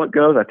tournament outlook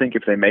goes, I think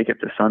if they make it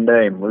to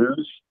Sunday and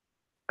lose,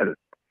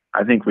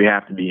 I think we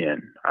have to be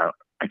in. I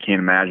can't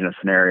imagine a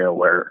scenario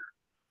where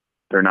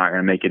they're not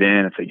going to make it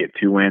in if they get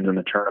 2 wins in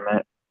the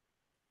tournament.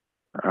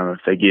 If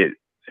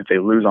they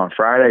lose on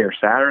Friday or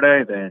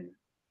Saturday, then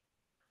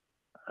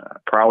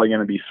probably going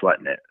to be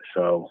sweating it.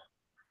 So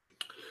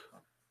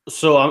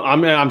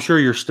I'm sure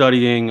you're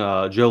studying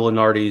Joe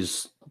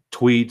Lunardi's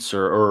tweets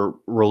or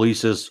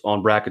releases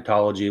on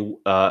bracketology.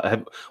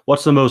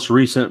 What's the most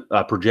recent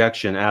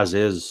projection as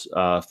is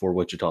for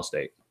Wichita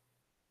State?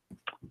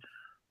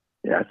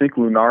 Yeah, I think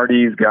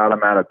Lunardi's got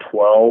him at a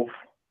 12,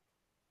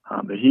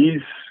 but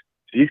he's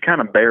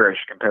kind of bearish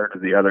compared to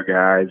the other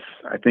guys.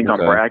 I think on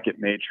Bracket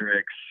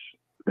Matrix,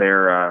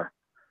 they're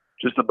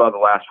just above the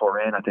last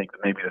 4 in. I think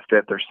maybe the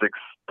 5th or 6th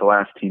to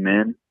last team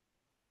in.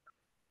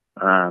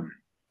 A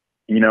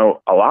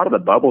lot of the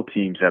bubble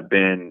teams have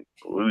been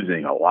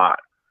losing a lot.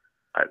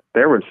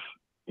 There was,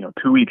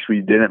 2 weeks we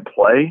didn't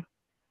play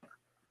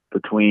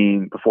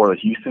before the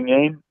Houston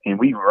game, and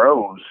we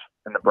rose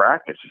in the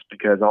brackets just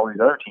because all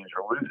these other teams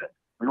were losing.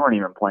 We weren't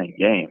even playing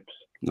games.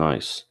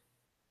 Nice.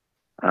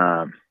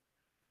 And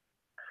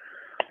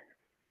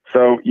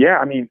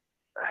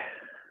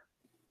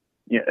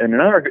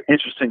another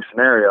interesting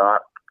scenario, I'm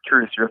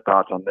curious your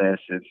thoughts on this,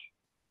 is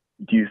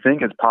do you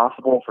think it's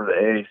possible for the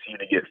AAC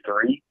to get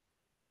 3?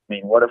 I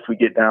mean, what if we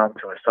get down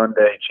to a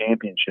Sunday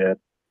championship,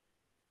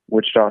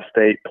 Wichita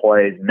State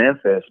plays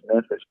Memphis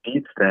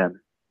beats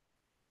them?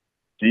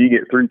 Do you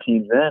get 3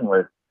 teams in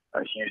with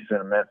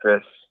Houston,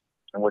 Memphis,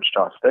 and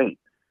Wichita State?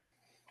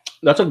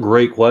 That's a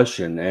great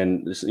question,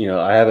 and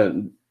I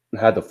haven't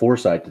had the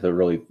foresight to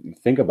really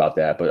think about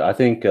that, but I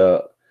think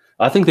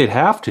they'd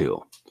have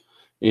to.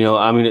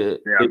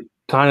 It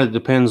kind of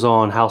depends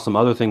on how some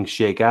other things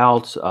shake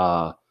out.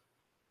 Like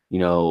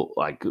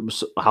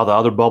how the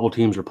other bubble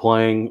teams are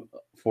playing.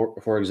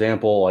 For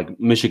example, like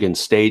Michigan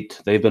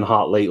State, they've been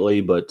hot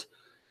lately, but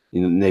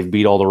they've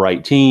beat all the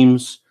right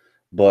teams.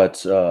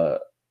 But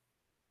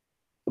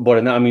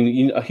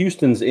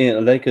Houston's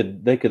in. They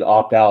could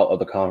opt out of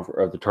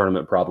the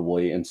tournament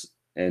probably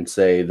and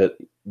say that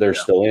they're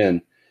still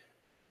in.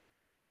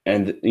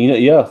 And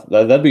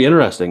that'd be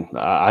interesting.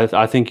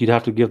 I think you'd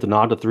have to give the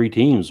nod to 3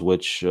 teams,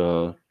 which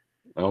I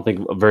don't think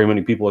very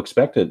many people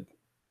expected.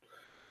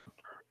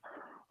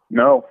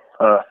 No,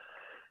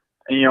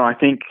 I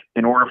think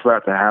in order for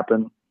that to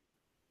happen,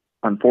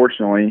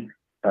 unfortunately,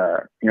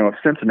 if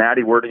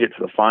Cincinnati were to get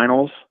to the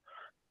finals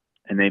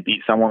and they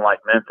beat someone like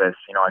Memphis,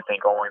 I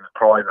think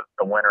probably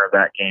the winner of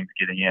that game is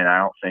getting in. I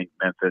don't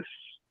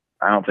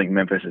think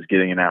Memphis is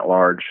getting in at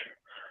large,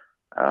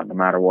 no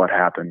matter what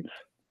happens.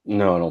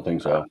 No, I don't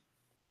think so.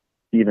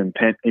 Even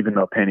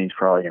though Penny's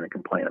probably going to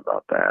complain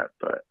about that,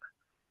 but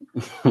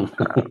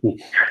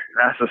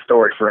that's a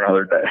story for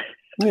another day.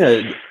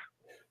 Yeah,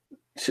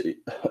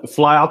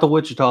 fly out to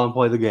Wichita and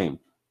play the game.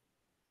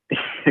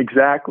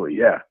 Exactly.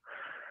 Yeah.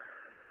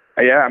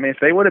 Yeah. I mean, if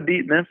they would have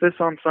beat Memphis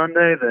on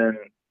Sunday, then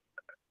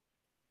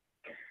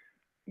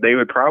they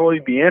would probably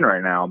be in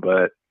right now.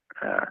 But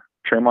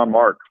Tremont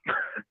Mark,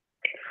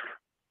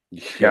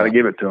 got to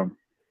give it to him.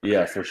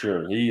 Yeah, for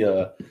sure.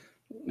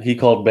 He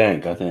called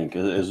bank, I think,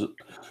 is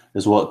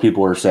what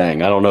people are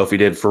saying. I don't know if he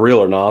did for real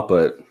or not,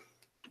 but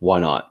why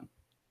not?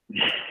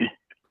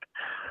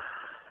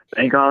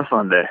 Bank on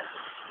Sunday.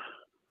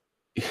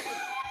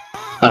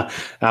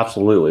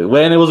 Absolutely.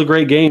 Well, and it was a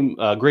great game,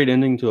 great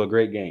ending to a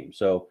great game.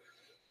 So,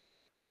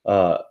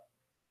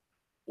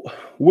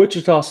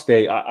 Wichita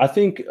State, I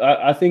think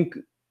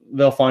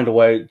they'll find a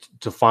way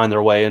to find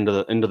their way into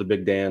the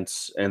big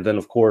dance, and then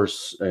of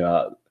course,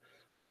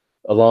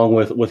 along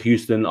with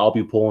Houston, I'll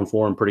be pulling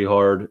for them pretty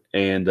hard.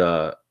 And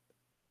I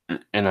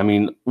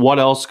mean, what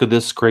else could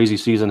this crazy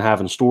season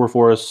have in store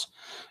for us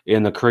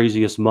in the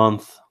craziest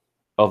month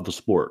of the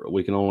sport?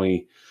 We can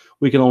only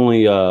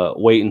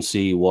wait and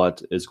see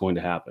what is going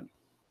to happen.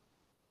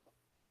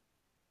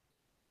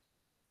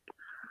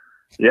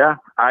 Yeah,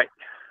 I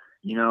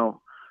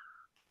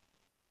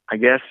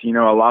guess, a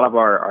lot of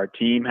our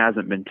team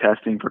hasn't been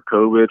testing for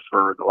COVID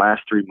for the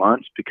last 3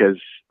 months because,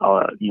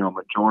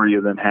 majority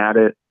of them had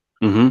it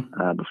before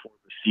the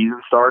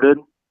season started.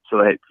 So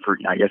I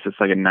guess it's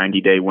like a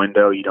 90-day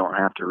window. You don't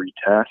have to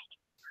retest.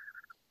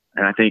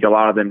 And I think a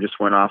lot of them just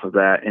went off of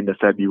that into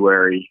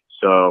February.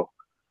 So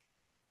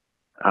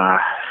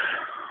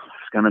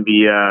it's going to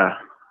be,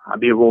 I'd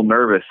be a little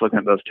nervous looking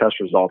at those test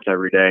results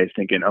every day,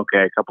 thinking,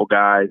 okay, a couple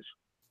guys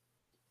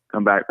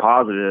come back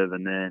positive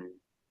and then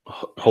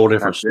whole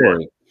different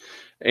story.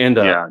 And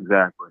yeah,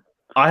 exactly.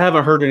 I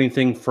haven't heard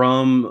anything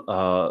from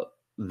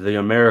the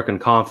American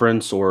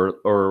Conference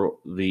or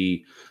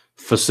the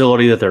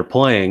facility that they're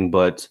playing,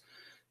 but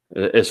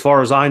as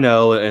far as I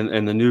know,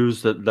 and the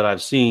news that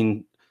I've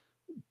seen,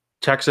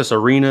 Texas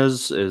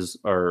arenas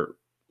are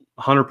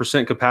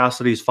 100%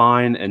 capacity is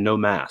fine and no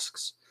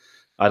masks.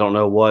 I don't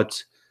know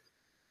what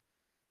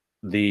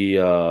the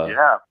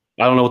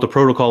I don't know what the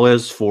protocol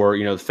is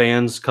for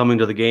fans coming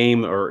to the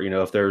game, or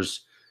if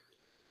there's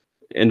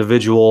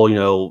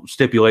individual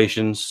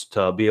stipulations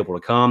to be able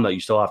to come that you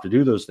still have to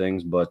do those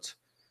things, but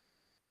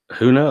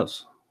who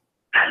knows?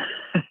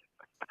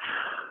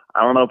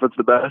 I don't know if it's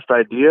the best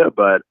idea,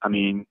 but I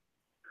mean,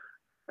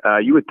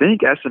 you would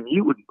think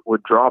SMU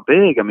would draw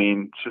big. I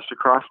mean, it's just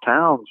across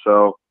town.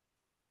 So,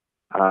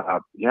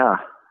 yeah,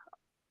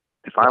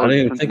 if I was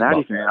a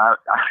Cincinnati fan,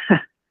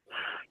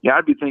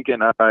 I'd be thinking,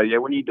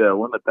 we need to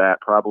limit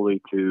that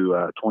probably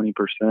to 20%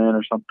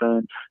 or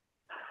something.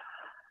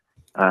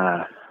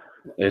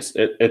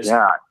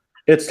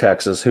 It's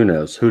Texas. Who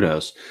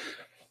knows?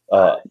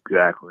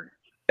 Exactly.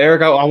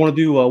 Eric, I want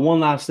to do one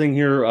last thing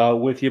here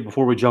with you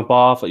before we jump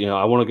off.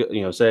 I want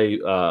to say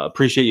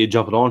appreciate you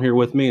jumping on here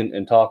with me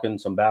and talking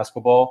some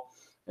basketball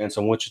and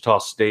some Wichita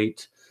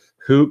State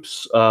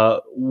hoops.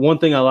 One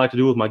thing I like to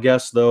do with my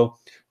guests, though,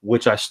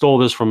 which I stole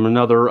this from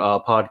another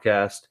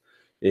podcast,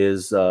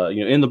 is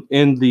in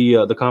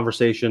the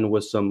conversation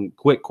with some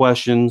quick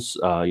questions.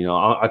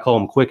 I call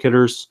them quick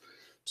hitters.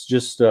 It's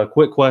just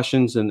quick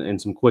questions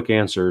and some quick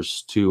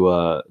answers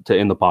to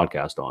end the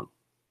podcast on.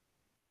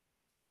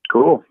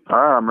 Cool. All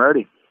right, I'm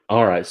ready.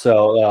 All right,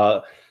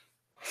 so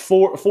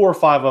 4 or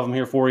 5 of them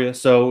here for you.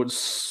 So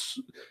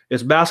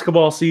it's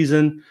basketball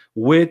season.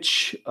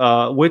 Which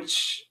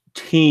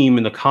team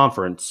in the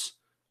conference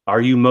are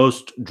you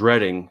most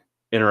dreading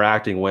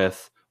interacting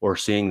with or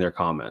seeing their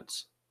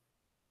comments?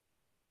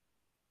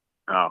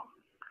 Oh,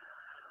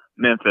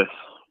 Memphis,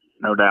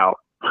 no doubt.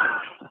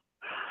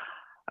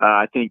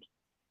 I think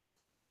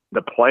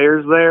the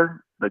players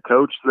there, the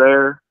coach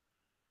there,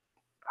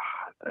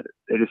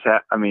 they just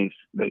have,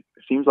 it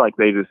seems like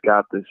they just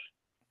got this,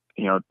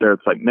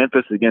 it's like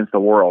Memphis against the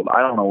world.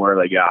 I don't know where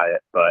they got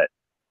it, but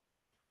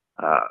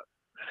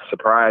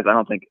surprise, I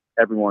don't think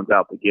everyone's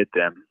out to get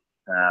them.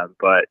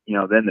 But,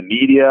 then the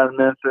media in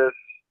Memphis,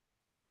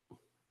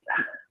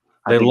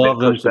 they love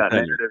them. That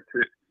narrative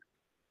too.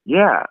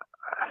 Yeah.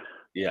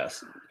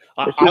 Yes.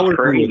 It's just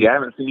crazy. I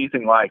haven't seen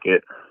anything like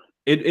it.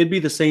 It'd be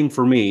the same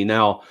for me.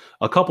 Now,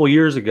 a couple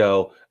years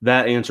ago,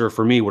 that answer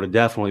for me would have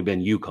definitely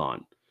been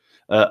UConn.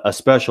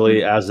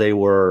 Especially as they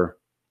were,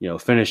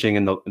 finishing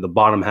in the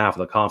bottom half of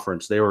the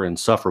conference. They were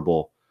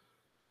insufferable,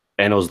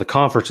 and it was the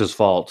conference's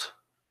fault,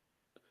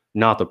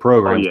 not the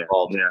program's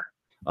fault.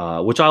 Yeah.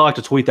 Which I like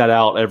to tweet that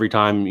out every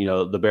time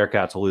the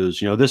Bearcats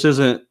lose. This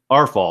isn't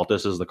our fault.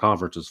 This is the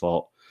conference's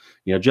fault.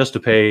 Just to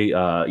pay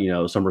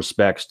some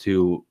respects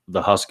to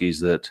the Huskies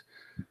that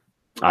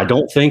I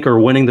don't think are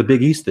winning the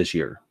Big East this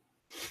year.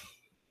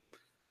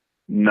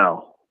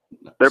 No.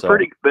 I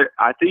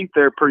think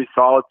they're a pretty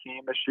solid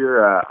team this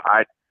year.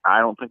 I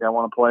don't think I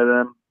want to play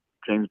them.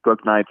 James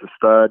Bouknight's a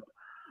stud.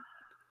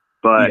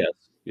 But,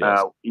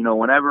 yes.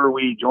 Whenever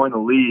we joined the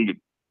league,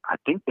 I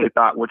think they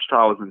thought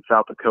Wichita was in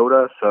South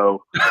Dakota.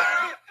 So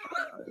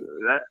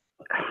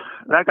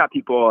that got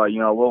people, a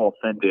little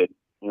offended.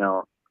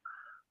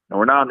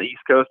 We're not on the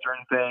East Coast or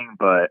anything,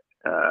 but,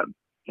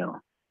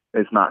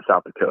 it's not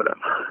South Dakota.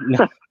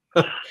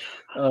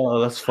 Oh,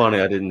 that's funny.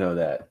 I didn't know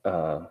that.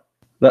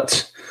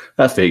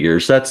 That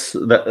figures.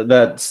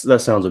 That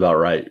sounds about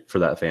right for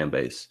that fan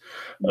base.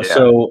 Yeah.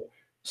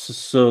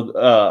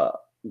 So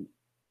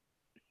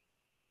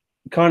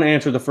kind of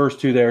answer the first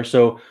two there.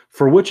 So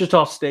for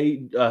Wichita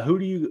State,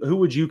 who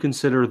would you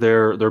consider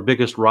their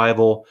biggest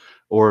rival,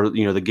 or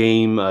the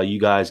game you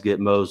guys get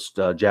most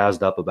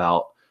jazzed up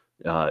about,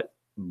 uh,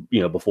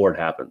 before it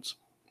happens?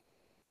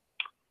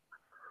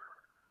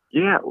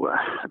 Yeah, well,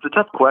 it's a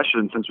tough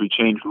question since we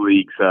changed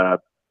leagues.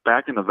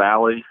 Back in the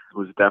Valley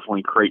was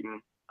definitely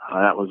Creighton.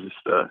 That was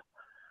just a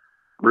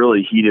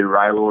really heated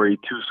rivalry.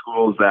 Two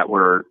schools that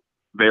were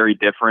very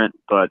different,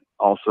 but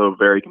also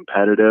very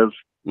competitive.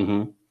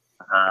 Mm-hmm.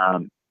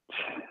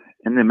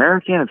 In the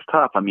American, it's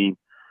tough. I mean,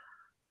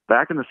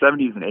 back in the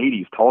 70s and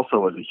 80s, Tulsa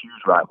was a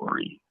huge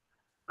rivalry.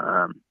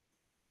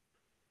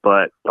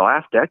 But the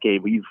last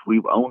decade,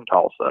 we've owned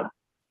Tulsa.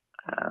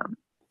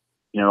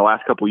 The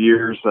last couple of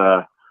years,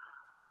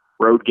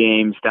 road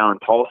games down in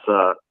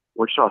Tulsa,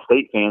 Wichita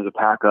State fans would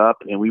pack up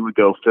and we would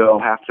go fill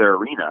half their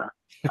arena.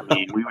 I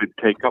mean, we would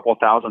take a couple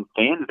thousand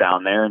fans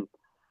down there and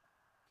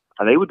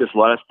they would just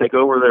let us take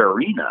over their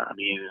arena. I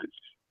mean,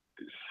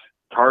 it's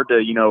hard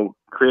to,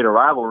 create a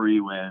rivalry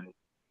when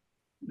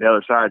the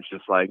other side's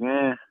just like,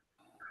 we're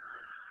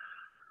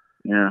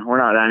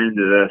not that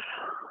into this.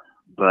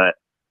 But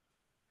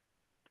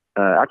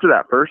after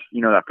that first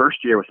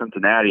year with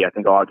Cincinnati, I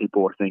think a lot of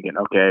people were thinking,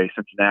 okay,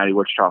 Cincinnati,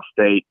 Wichita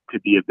State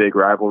could be a big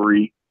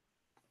rivalry.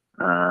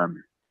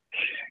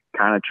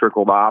 Kind of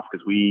trickled off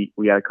because we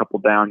had a couple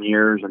down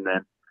years, and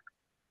then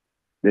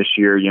this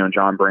year,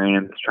 John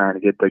Brannon's trying to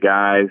get the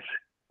guys,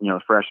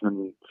 freshmen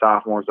and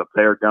sophomores up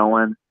there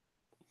going.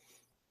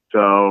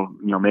 So,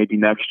 maybe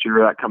next year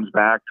that comes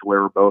back to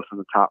where we're both in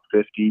the top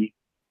 50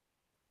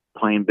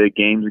 playing big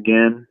games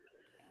again.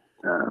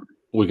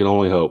 We can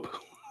only hope.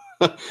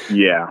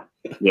 Yeah.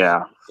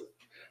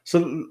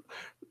 So,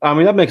 I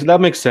mean, that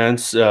makes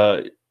sense.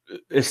 It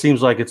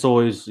seems like it's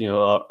always,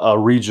 a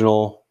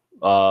regional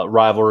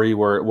rivalry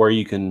where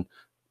you can,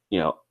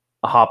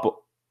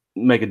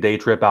 make a day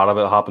trip out of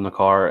it, hop in the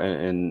car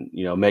and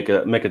make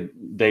a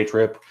day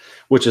trip,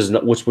 which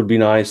would be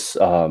nice.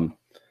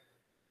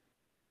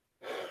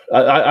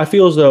 I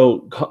feel as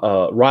though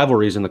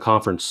rivalries in this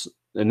conference,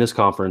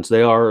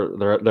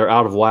 they're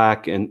out of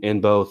whack in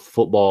both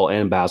football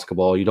and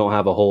basketball. You don't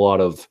have a whole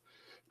lot of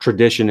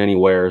tradition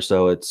anywhere,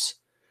 so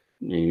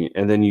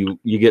and then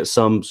you get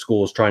some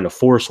schools trying to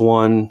force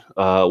one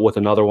with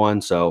another one.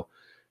 So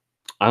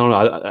I don't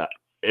know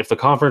if the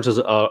conference is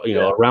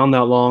around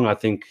that long. I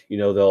think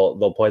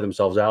they'll play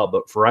themselves out.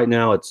 But for right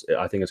now,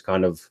 I think it's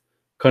kind of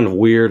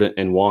weird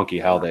and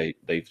wonky how they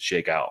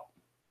shake out.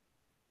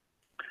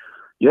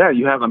 Yeah,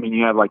 you have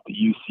like the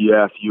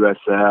UCF,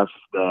 USF,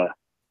 the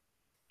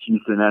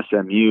Houston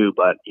SMU,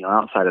 but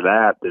outside of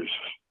that,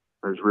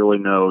 there's really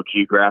no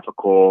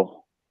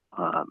geographical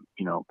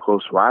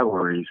close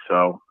rivalries.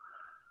 So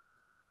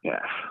yeah,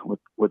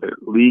 with a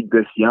league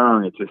this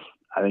young,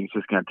 I think it's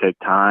just going to take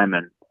time,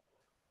 and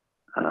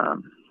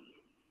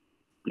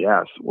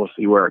we'll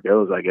see where it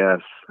goes. I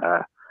guess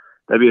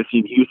maybe I've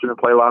seen Houston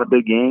play a lot of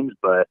big games,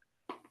 but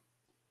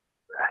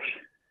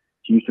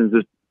Houston's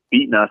just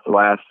beaten us the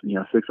last 6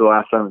 of the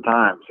last 7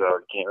 times, so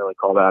you can't really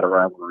call that a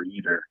rivalry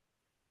either.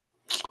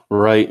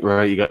 Right.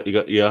 You got.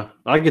 Yeah,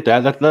 I get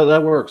that.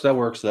 That works. That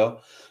works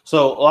though.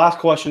 So last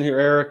question here,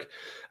 Eric.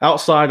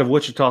 Outside of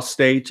Wichita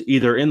State,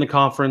 either in the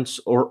conference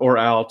or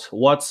out,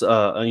 what's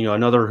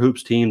another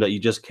hoops team that you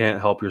just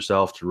can't help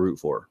yourself to root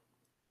for?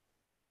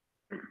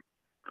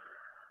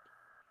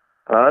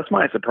 This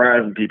might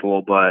surprise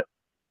people, but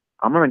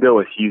I'm going to go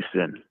with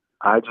Houston.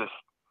 I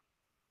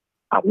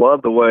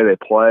love the way they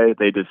play.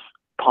 They just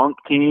punk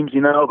teams, they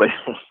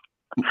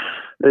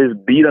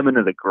just beat them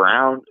into the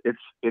ground.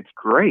 It's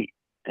great.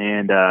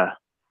 And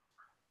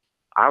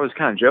I was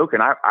kind of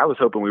joking. I was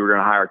hoping we were going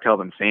to hire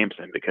Kelvin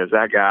Sampson because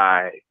that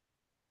guy,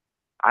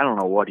 I don't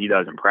know what he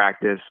does in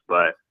practice,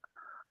 but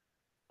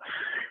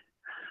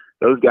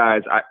those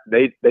guys,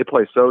 they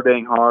play so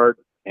dang hard.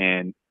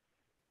 And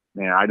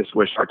man, I just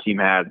wish our team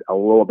had a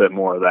little bit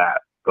more of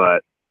that.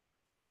 But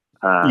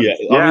I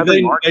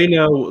mean, they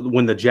know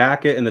when the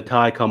jacket and the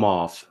tie come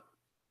off,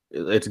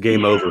 it's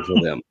game over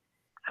for them,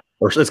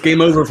 or it's game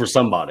over for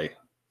somebody.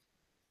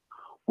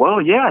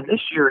 Well, yeah,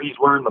 this year he's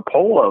wearing the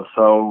polo,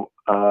 so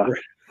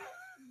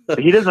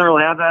he doesn't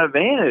really have that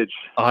advantage.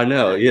 I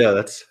know. Yeah,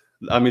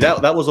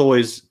 that was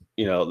always,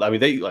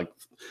 they like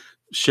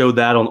showed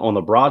that on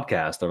the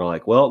broadcast. They're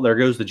like, well, there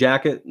goes the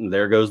jacket and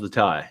there goes the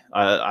tie.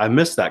 I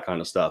missed that kind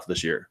of stuff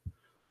this year.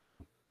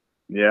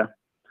 Yeah.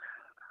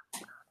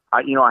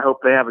 I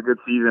hope they have a good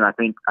season. I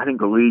think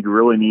the league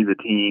really needs a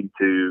team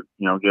to,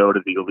 go to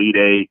the Elite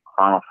Eight,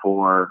 Final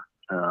Four,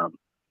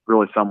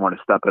 really someone to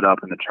step it up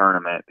in the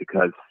tournament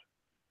because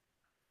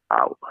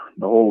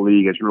the whole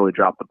league has really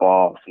dropped the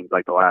ball. It seems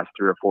like the last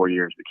 3 or 4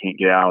 years we can't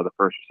get out of the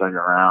first or second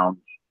rounds.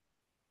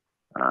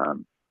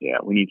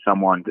 We need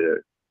someone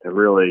to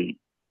really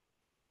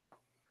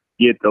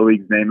get the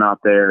league's name out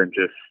there and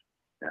just,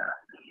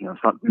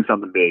 do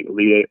something big.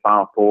 Elite Eight,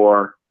 Final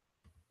Four.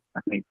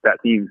 I think that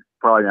team's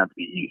probably going to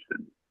be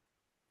Houston.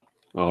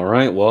 All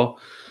right. Well,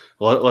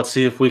 let's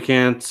see if we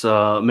can't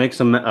make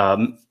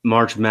some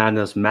March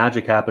Madness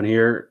magic happen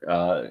here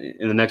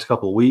in the next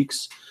couple of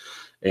weeks.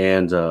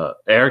 And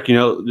Erik,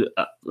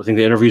 I think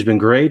the interview's been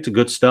great.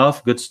 Good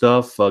stuff.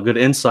 Good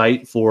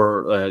insight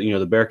for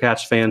the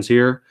Bearcats fans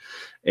here.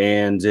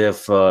 And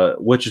if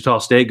Wichita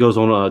State goes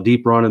on a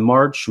deep run in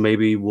March,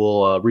 maybe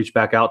we'll reach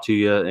back out to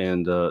you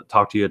and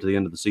talk to you at the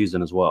end of the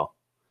season as well.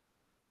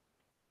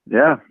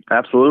 Yeah,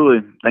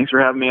 absolutely. Thanks for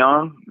having me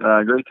on.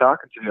 Great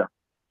talking to you.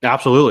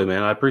 Absolutely,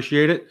 man. I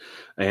appreciate it.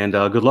 And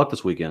good luck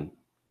this weekend.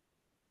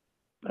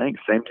 Thanks.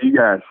 Same to you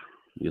guys.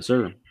 Yes,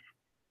 sir.